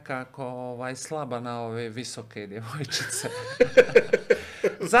sam nekako slaba na ove visoke djevojčice.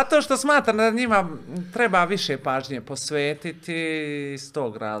 Zato što smatram da njima treba više pažnje posvetiti iz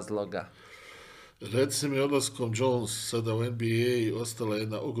tog razloga. Reci mi, odlaskom Jones sada u NBA ostala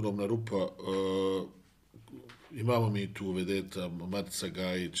jedna ogromna rupa. Imamo mi tu vedeta, Matica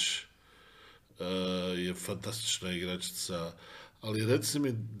Gajić je fantastična igračica, Ali reci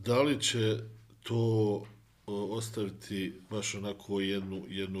mi, da li će to ostaviti baš onako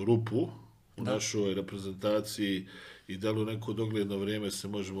jednu rupu u našoj reprezentaciji i da li u neko dogledno vrijeme se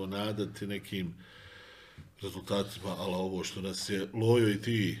možemo nadati nekim rezultatima, ali ovo što nas je Lojo i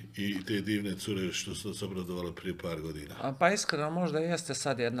ti i te divne cure što su nas obradovale prije par godina. Pa iskreno možda jeste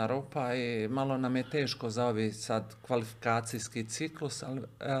sad jedna rupa i malo nam je teško za ovi sad kvalifikacijski ciklus, ali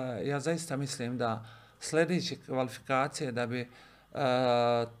ja zaista mislim da sljedeće kvalifikacije da bi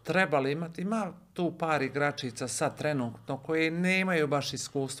trebali imati, ima tu par igračica sad trenutno koji nemaju baš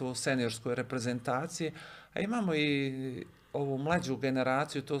iskustvo u seniorskoj reprezentaciji, a imamo i ovu mlađu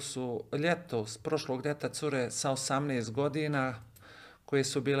generaciju, to su prošlog ljeta cure sa 18 godina koje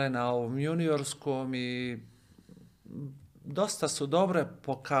su bile na ovom juniorskom i dosta su dobre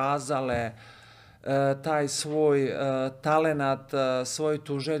pokazale taj svoj talenat, svoju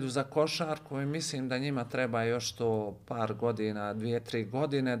tu želju za košarku i mislim da njima treba još to par godina, 2-3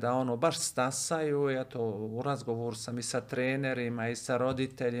 godine da ono baš stasaju. Ja to u razgovoru sam i sa trenerima i sa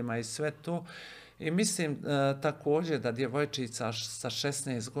roditeljima i sve to. I mislim također da djevojčica sa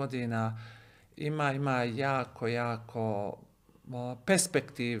 16 godina ima jako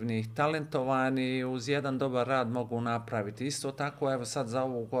perspektivnih, talentovani, uz jedan dobar rad mogu napraviti. Isto tako, evo sad za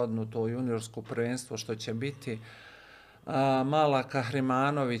ovu godinu to juniorsko prvenstvo što će biti, mala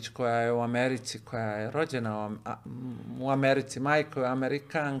Kahrimanović koja je u Americi, koja je rođena u Americi, majka je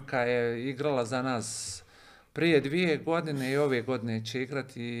Amerikanka, je igrala za nas prije 2 godine i ove godine će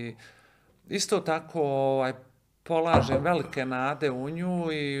igrati. Isto tako polažem velike nade u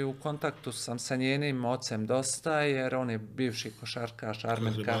nju i u kontaktu sam sa njenim ocem dosta, jer on je bivši košarkaš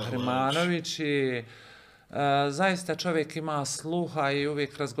Armen Kahrimanović i zaista čovjek ima sluha i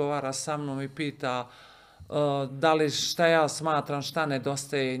uvijek razgovara sa mnom i pita da li šta ja smatram, šta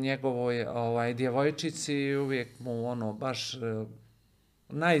nedostaje njegovoj djevojčici i uvijek mu ono baš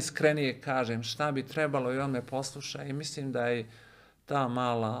najiskrenije kažem šta bi trebalo i on me posluša i mislim da je ta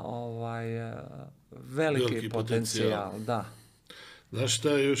mala veliki potencijal, da. Znaš šta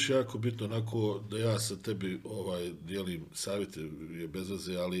je još jako bitno, onako da ja sa tebi dijelim savjete je bez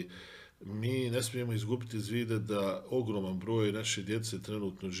veze, ali mi ne smijemo izgubiti iz vida da ogroman broj naše djece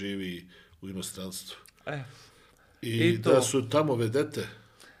trenutno živi u inostranstvu. I da su tamo vedete.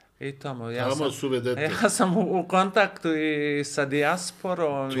 I tamo su vedete. Ja sam u kontaktu i sa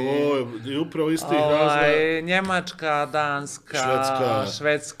dijasporom. To je upravo istih razloga. Njemačka, Danska,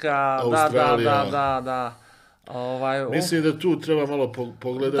 Švedska, Australija. Da. Mislim da tu treba malo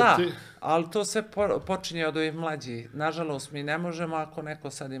pogledati. Da, ali to sve počinje od ovih mlađih. Nažalost, mi ne možemo ako neko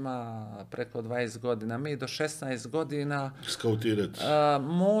sad ima preko 20 godina. Mi do 16 godina skautirati.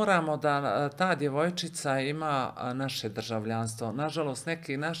 Moramo da ta djevojčica ima naše državljanstvo. Nažalost,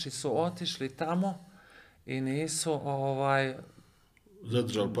 neki naši su otišli tamo i nisu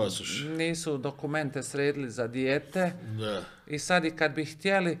zadržali pasoš. Nisu dokumente sredili za dijete. Da. I sad i kad bi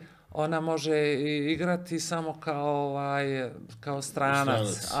htjeli, ona može igrati samo kao stranac,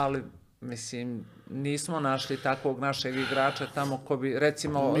 ali mislim nismo našli takvog našeg igrača tamo ko bi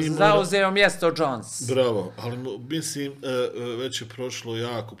recimo zauzeo mjesto Jones. Bravo, ali mislim već je prošlo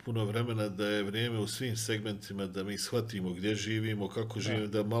jako puno vremena da je vrijeme u svim segmentima da mi shvatimo gdje živimo, kako živimo,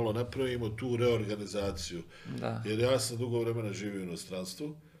 da malo napravimo tu reorganizaciju. Da. Jer ja sam dugo vremena živio u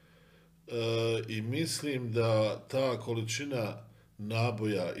inostranstvu i mislim da ta količina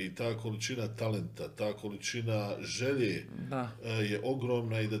naboja i ta količina talenta, ta količina želje je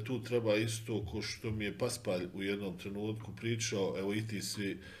ogromna i da tu treba isto, ko što mi je Paspalj u jednom trenutku pričao, evo i ti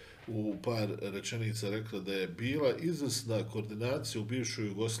si u par rečenica rekla da je bila izvrsna koordinacija u bivšoj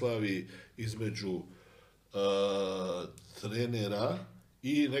Jugoslaviji između trenera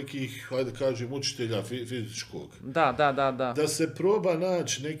i nekih, hajde kažem, učitelja fizičkog. Da. Da se proba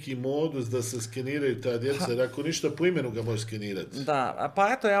naći neki modus da se skeniraju ta djeca, jer ako ništa po imenu ga može skenirati. Da,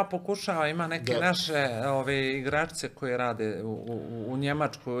 pa eto ja pokušavam, ima neke naše igračice koje rade u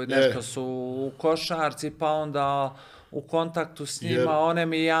Njemačkoj, nešto su u košarci, pa onda u kontaktu s njima, one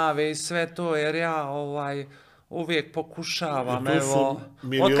mi jave i sve to, jer ja uvijek pokušavam, evo,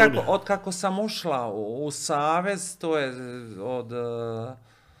 od kako sam ušla u Savez, to je od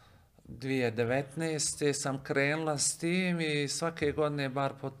 2019. sam krenula s tim i svake godine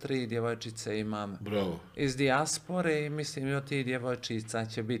bar po 3 djevojčice imam. Bravo. Iz dijaspore i mislim i od tih djevojčica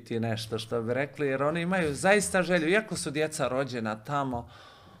će biti nešto što bi rekli, jer oni imaju zaista želju, iako su djeca rođena tamo,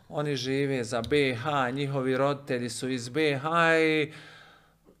 oni žive za BiH, njihovi roditelji su iz BiH i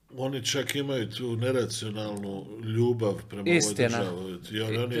oni čak imaju tu neracionalnu ljubav prema ovoj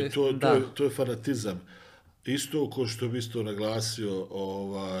državi. To je fanatizam. Isto ko što bi isto naglasio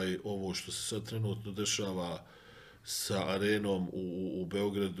ovo što se sad trenutno dešava sa Arenom u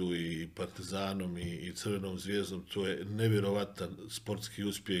Beogradu i Partizanom i Crvenom zvijezdom, to je nevjerovatan sportski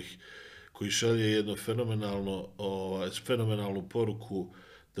uspjeh koji šalje jednu fenomenalnu poruku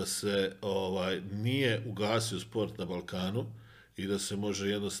da se nije ugasio sport na Balkanu i da se može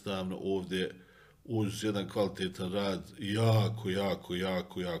jednostavno ovdje uz jedan kvalitetan rad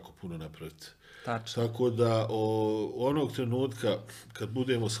jako puno napraviti. Tačno. Tako da onog trenutka kad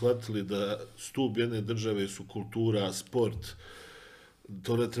budemo shvatili da stup jedne države su kultura, sport,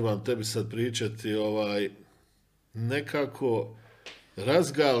 to ne trebam tebi sad pričati, nekako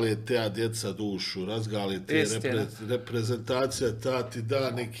razgali te djeca dušu, razgali te reprezentacija, ta ti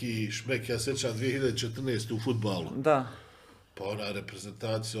da neki šmek, ja sećam 2014. u fudbalu. Da. Pa ona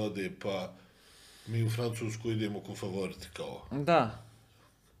reprezentacija ode, pa mi u Francusku idemo ko favoriti kao. Da.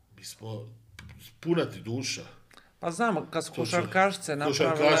 Mi smo punati duša. Pa znamo, kad su košarkašice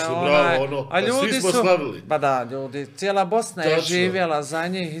napravile bravo, a ljudi svi smo slavili. Pa da, ljudi, cijela Bosna je živjela za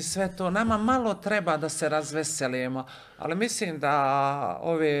njih i sve to. Nama malo treba da se razveselimo, ali mislim da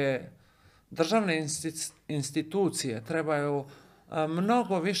ove državne institucije trebaju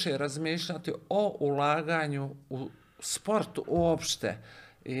mnogo više razmišljati o ulaganju u sport uopšte,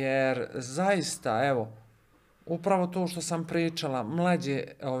 jer zaista, evo, upravo to što sam pričala, mlađe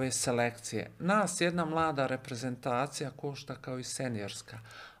ove selekcije. Nas jedna mlada reprezentacija košta kao i seniorska.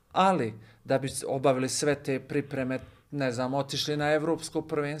 Ali, da bi obavili sve te pripreme, ne znam, otišli na evropsko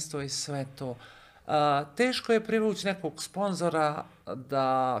prvenstvo i sve to, teško je privući nekog sponzora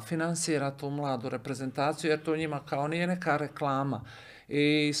da finansira tu mladu reprezentaciju, jer to njima kao nije neka reklama.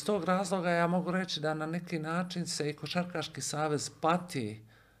 I iz tog razloga ja mogu reći da na neki način se i Košarkaški savez pati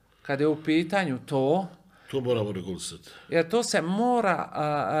kad je u pitanju to. To moramo regulisati. Jer to se mora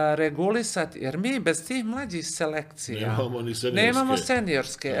regulisati, jer mi bez tih mlađih selekcija nemamo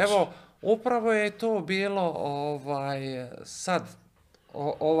seniorske. Evo, upravo je to bilo sad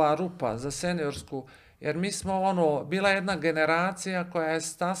ova rupa za seniorsku, jer mi smo bila jedna generacija koja je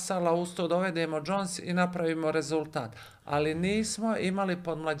stasala, uz to dovedemo Jones i napravimo rezultat. Ali nismo imali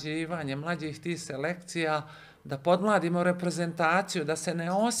podmlađivanje mlađih tih selekcija, da podmladimo reprezentaciju, da se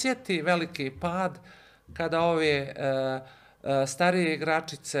ne osjeti veliki pad kada ove starije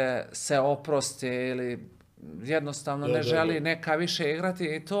igračice se oproste ili jednostavno ne želi neka više igrati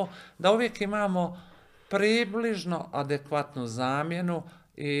i to, da uvijek imamo približno adekvatnu zamjenu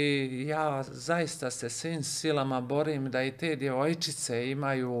i ja zaista se svim silama borim da i te djevojčice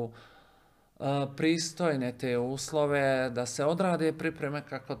imaju pristojne te uslove, da se odrade pripreme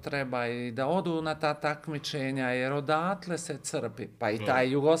kako treba i da odu na ta takmičenja, jer odatle se crpi. Pa i ta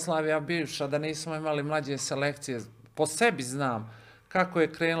Jugoslavija bivša, da nismo imali mlađe selekcije, po sebi znam kako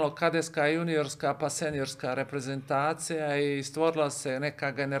je krenulo kadeska, juniorska pa seniorska reprezentacija i stvorila se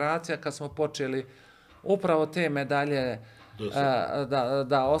neka generacija kad smo počeli upravo te medalje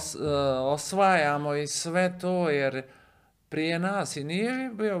da osvajamo i sve to, jer prije nas i nije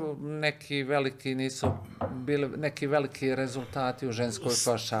bio nisu bili neki veliki rezultati u ženskoj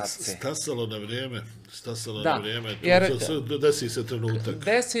košarci. Stasalo na vrijeme, desi se trenutak.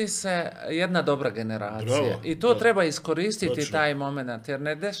 Desi se jedna dobra generacija i to treba iskoristiti taj moment, jer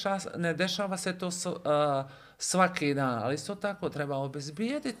ne dešava se to svaki dan, ali isto tako treba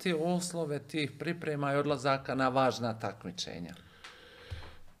obezbijediti uslove tih priprema i odlazaka na važna takmičenja.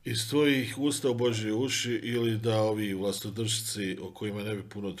 Iz tvojih usta u Božje uši ili da ovi vlastodršci o kojima ne bi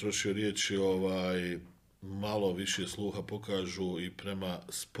puno trošio riječi malo više sluha pokažu i prema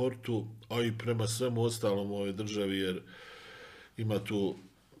sportu, a i prema svemu ostalom u ovoj državi, jer ima tu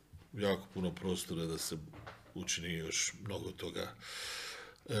jako puno prostora da se učini još mnogo toga.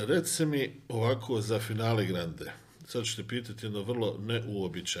 Reci mi ovako za finale grande. Sad ću te pitati jedno vrlo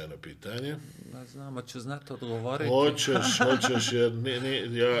neuobičajeno pitanje. Znamo, ću znati odgovoriti. Hoćeš, jer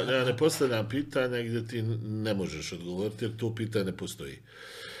ja ne postavljam pitanja gdje ti ne možeš odgovoriti, jer to pitanje ne postoji.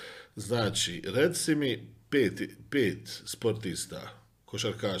 Znači, reci mi 5 sportista,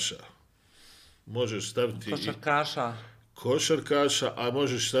 košarkaša. Možeš staviti košarkaša, a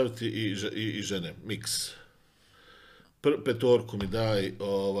možeš staviti i žene, miks. Petorku mi daj,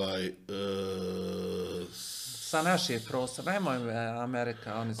 sa naših prostora, ajmo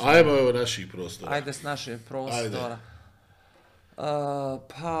Amerika. Ajmo evo naših prostora. Ajde s naših prostora.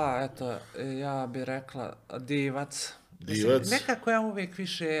 Pa, eto, ja bih rekla divac. Nekako ja uvijek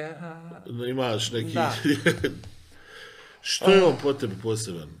više... Imaš neki... Što je on po tebi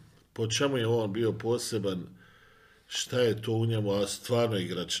poseban? Po čemu je on bio poseban? Šta je to u njemu, a stvarno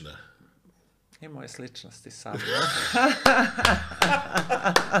igračna? Imao je sličnosti sa mnom.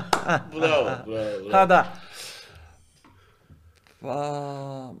 Bravo. Pa da.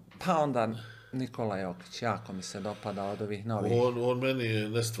 Pa onda Nikola Jokić, jako mi se dopada od ovih novih. On meni je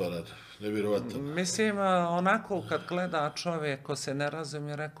nestvaran, nevjerovatan. Mislim, onako kad gleda čovjek ko se ne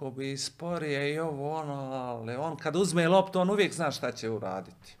razumije, rekao bi sporije i ovo ono, ali on kad uzme loptu, on uvijek zna šta će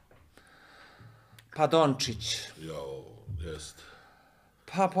uraditi. Pa Dončić. Jao, jest.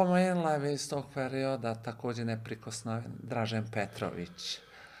 Pa pomenula je iz tog perioda također neprikosnoven Dražen Petrović.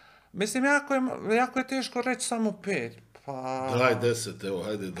 Mislim, jako je teško reći samo 5. Pa... Daj 10, evo,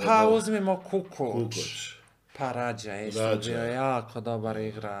 hajde. Pa uzmimo Kukoč. Pa Razija je isto bio jako dobar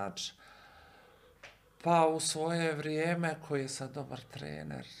igrač. Pa u svoje vrijeme koji je sad dobar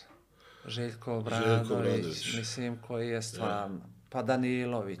trener, Željko Obradović, mislim koji je stvarno, pa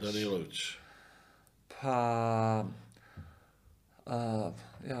Danilović. Pa,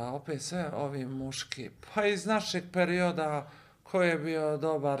 opet sve ovi muški, pa iz našeg perioda koji je bio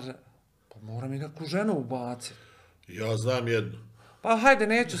dobar, pa moram i neku ženu ubaciti. Ja znam jednu. Pa hajde,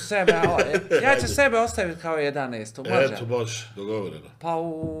 neću sebe, ja ću sebe ostaviti kao 11. Može? Eto, može, dogovoreno. Pa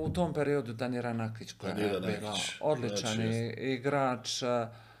u tom periodu Danira Nakić koja je bila odličan igrač,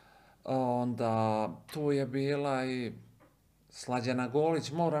 onda tu je bila i Slađana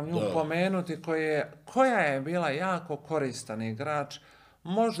Golić, moram nju pomenuti, koja je bila jako koristan igrač.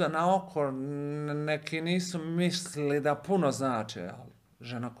 Možda na oko neki nisu mislili da puno znače, ali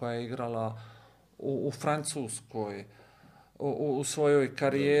žena koja je igrala u Francuskoj, u svojoj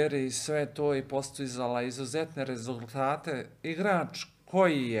karijeri i sve to i postizala izuzetne rezultate. Igrač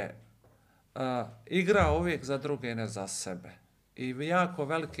koji je igrao uvijek za druge, ne za sebe. I jako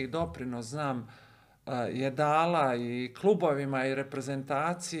veliki doprinos, znam, je dala i klubovima i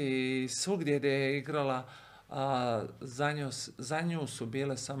reprezentaciji i svugdje gdje je igrala, za nju su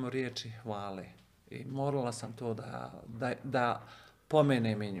bile samo riječi hvale. I morala sam to da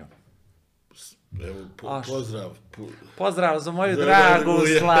pomenem i nju. Evo, pozdrav. Pozdrav za moju dragu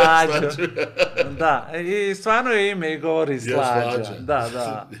Slađu. Da, i stvarno je ime i govori Slađa.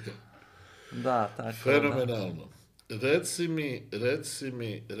 Da, tako. Fenomenalno. Reci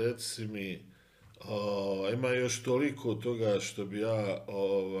mi, ima još toliko toga što bi ja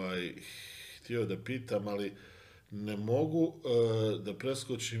htio da pitam, ali ne mogu da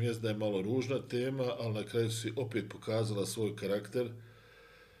preskočim, jest da je malo ružna tema, ali na kraju si opet pokazala svoj karakter.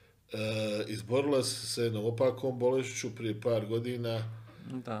 Izborila se jednom opakom bolešću prije par godina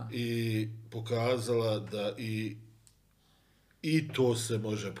i pokazala da i to se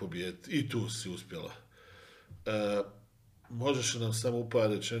može pobijediti, i tu si uspjela. Možeš nam samo u par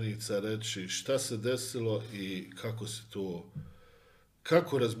rečenica reći šta se desilo i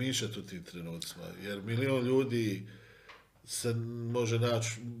kako razmišljati u tim trenucima, jer milion ljudi se može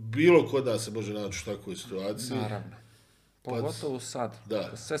naći, bilo ko da se može naći u takvoj situaciji. Naravno. Pogotovo sad.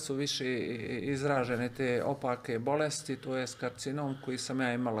 Sve su više izražene te opake bolesti, to je karcinom koji sam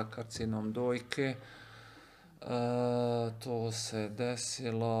ja imala, karcinom dojke. To se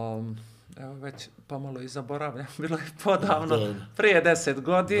desilo, evo već pomalo i zaboravljam, bilo je podavno, prije 10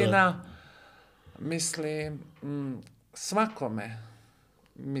 godina. Mislim, svakome,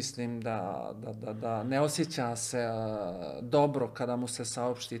 mislim da ne osjeća se dobro kada mu se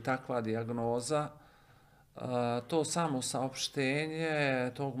saopšti takva dijagnoza. To samo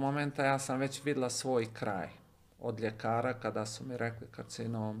saopštenje, tog momenta ja sam već vidjela svoj kraj od ljekara kada su mi rekli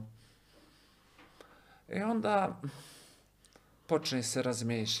karcinom. I onda počne se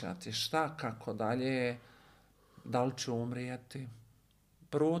razmišljati šta, kako dalje, da li ću umrijeti.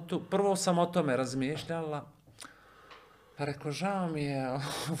 Prvo sam o tome razmišljala, pa rekao, žao mi je,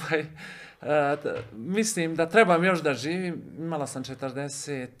 mislim da trebam još da živim. Imala sam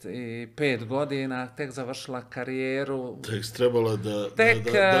 45 godina, tek završila karijeru. Tek trebala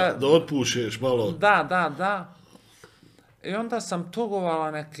da otpušeš malo. Da. I onda sam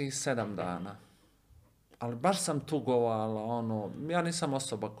tugovala nekih 7 dana. Ali baš sam tugovala, ja nisam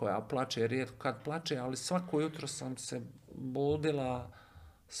osoba koja plače, rijetko kad plače, ali svako jutro sam se budila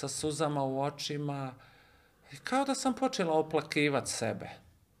sa suzama u očima i kao da sam počela oplakivati sebe.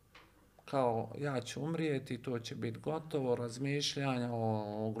 Kao, ja ću umrijeti, to će biti gotovo, razmišljanja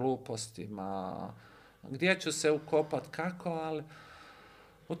o glupostima, gdje ću se ukopat, kako, ali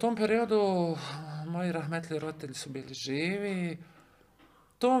u tom periodu moji rahmetli roditelji su bili živi.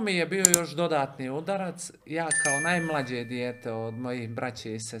 To mi je bio još dodatni udarac. Ja kao najmlađe dijete od mojih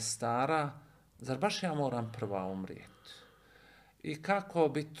braće i sestara, zar baš ja moram prva umrijeti? I kako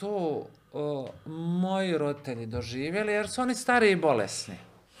bi to moji roditelji doživjeli, jer su oni stari i bolesni.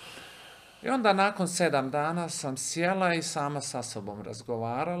 I onda nakon 7 dana sam sjela i sama sa sobom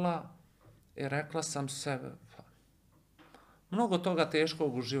razgovarala i rekla sam sebi, mnogo toga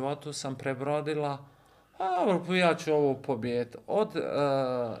teškog u životu sam prebrodila, Ja ću ovo pobijeti. Od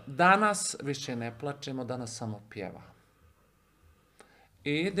danas više ne plačemo, danas samo pjeva.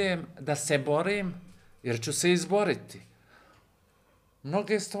 Idem da se borim, jer ću se izboriti.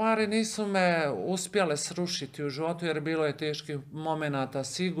 Mnoge stvari nisu me uspjele srušiti u životu, jer bilo je teških momenata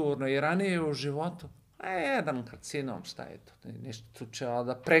sigurno i ranije u životu. Jedan karcinom, šta je to? Nešto će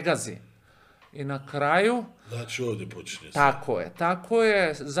da pregazi. I na kraju... Znači ovdje počinje. Tako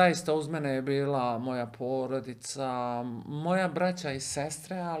je. Zaista uz mene je bila moja porodica, moja braća i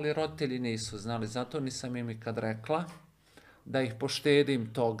sestre, ali roditelji nisu znali. Zato nisam im ikad rekla da ih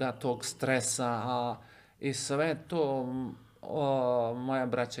poštedim tog stresa i sve to. Moja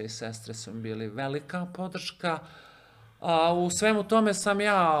braća i sestre su mi bili velika podrška. U svemu tome sam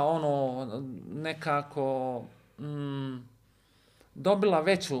ja nekako dobila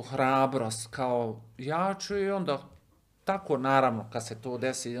veću hrabrost kao ja ću i onda tako naravno kad se to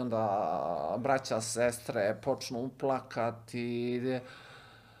desi onda braća, sestre počnu plakati,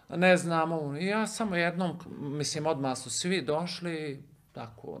 ne znam, ja samo jednom, mislim odmah su svi došli,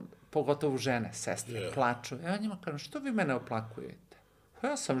 tako, pogotovo žene, sestre, plaču. Ja njima kažem, što vi mene oplakujete?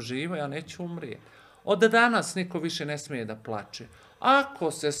 Ja sam živa, ja neću umrijeti. Od danas niko više ne smije da plače.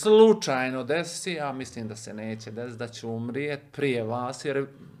 Ako se slučajno desi, ja mislim da se neće desiti, da ću umrijeti prije vas, jer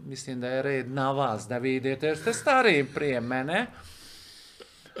mislim da je red na vas da vidite, jer ste stariji prije mene.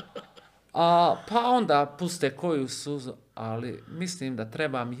 Pa onda puste koju suzu, ali mislim da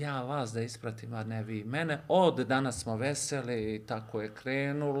trebam ja vas da ispratim, a ne vi mene. Od danas smo veseli i tako je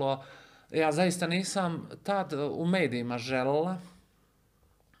krenulo. Ja zaista nisam tad u medijima željela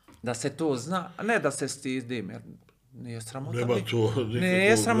da se to zna, ne da se stidim, jer nije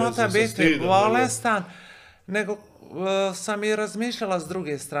sramota biti bolestan, nego sam i razmišljala s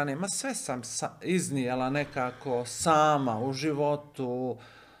druge strane, sve sam iznijela nekako sama u životu,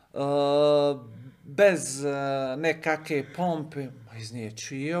 bez nekakve pompe,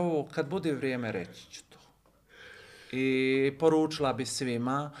 iznijeću i ovo, kad bude vrijeme reći ću to. I poručila bi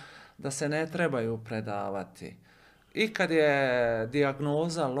svima da se ne trebaju predavati. I kad je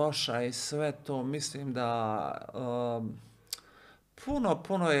dijagnoza loša i sve to, mislim da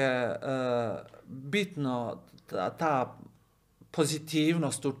puno je bitno ta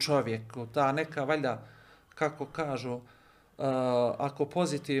pozitivnost u čovjeku, ta neka valjda, kako kažu, ako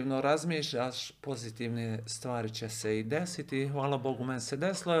pozitivno razmišljaš, pozitivne stvari će se i desiti. Hvala Bogu, meni se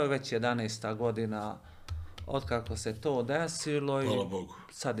desilo, je već 11. godina od kako se to desilo i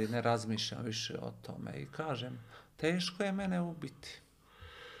sad i ne razmišljam više o tome i kažem, teško je mene ubiti.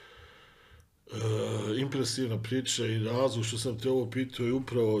 Impresivna priča i razlog što sam te ovo pitao je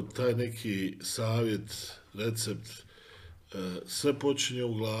upravo taj neki savjet, recept. Sve počinje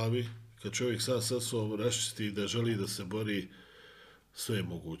u glavi, kad čovjek sam sa sobom raščisti da želi da se bori, sve je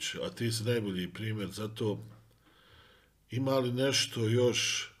moguće. A ti si najbolji primjer, zato ima li nešto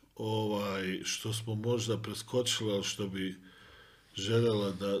još što smo možda preskočili, ali što bi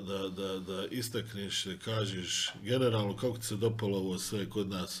željela da istakneš, da kažeš generalno kako ti se dopalo ovo sve kod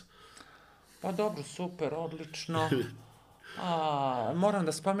nas? Pa dobro, super, odlično. Moram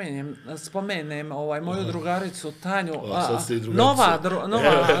da spomenem moju drugaricu Tanju.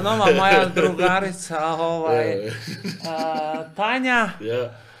 Nova moja drugarica Tanja.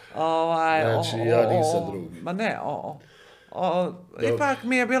 Znači, ja nisam drugi. Ne, ipak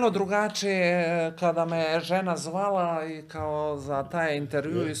mi je bilo drugačije kada me žena zvala i kao za taj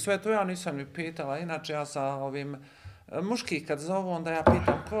intervju i sve to ja nisam ni pitala. Inače ja sa ovim muški kad zovu onda ja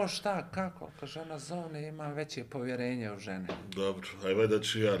pitam ko, šta, kako. Kad žena zovne imam veće povjerenje u žene. Dobro, ajde da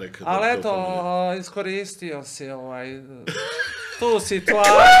ću ja nekada. Ali eto, iskoristio si tu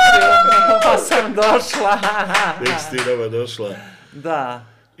situaciju pa sam došla. Tek si ti nama došla. Da.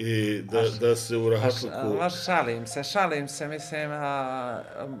 I da se u rahatluku... Šalim se, mislim,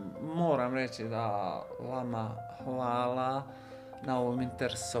 moram reći da vama hvala na ovom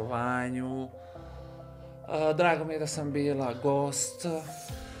interesovanju. Drago mi je da sam bila gost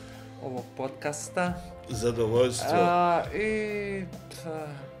ovog podcasta. Zadovoljstvo. I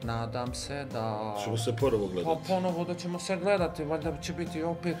nadam se da... Ćemo se ponovo gledati. Ponovo da ćemo se gledati, valjda će biti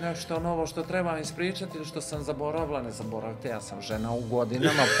opet nešto novo što trebam ispričati ili što sam zaboravila. Ne zaboravite, ja sam žena u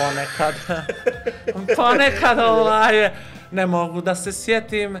godinama, ponekad ne mogu da se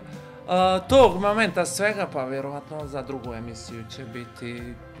sjetim tog momenta svega, pa vjerovatno za drugu emisiju će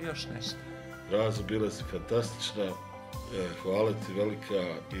biti još nešto. Raza, bila si fantastična, hvala ti velika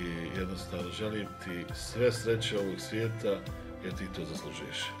i jednostavno želim ti sve sreće ovog svijeta jer ti to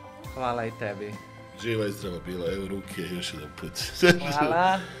zaslužuješ. Hvala i tebi. Živa i zdrava bila, evo ruke još jedan put.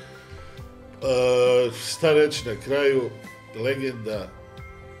 Hvala. Šta reći na kraju, legenda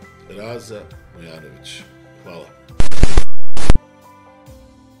Raza Mujanović. Hvala.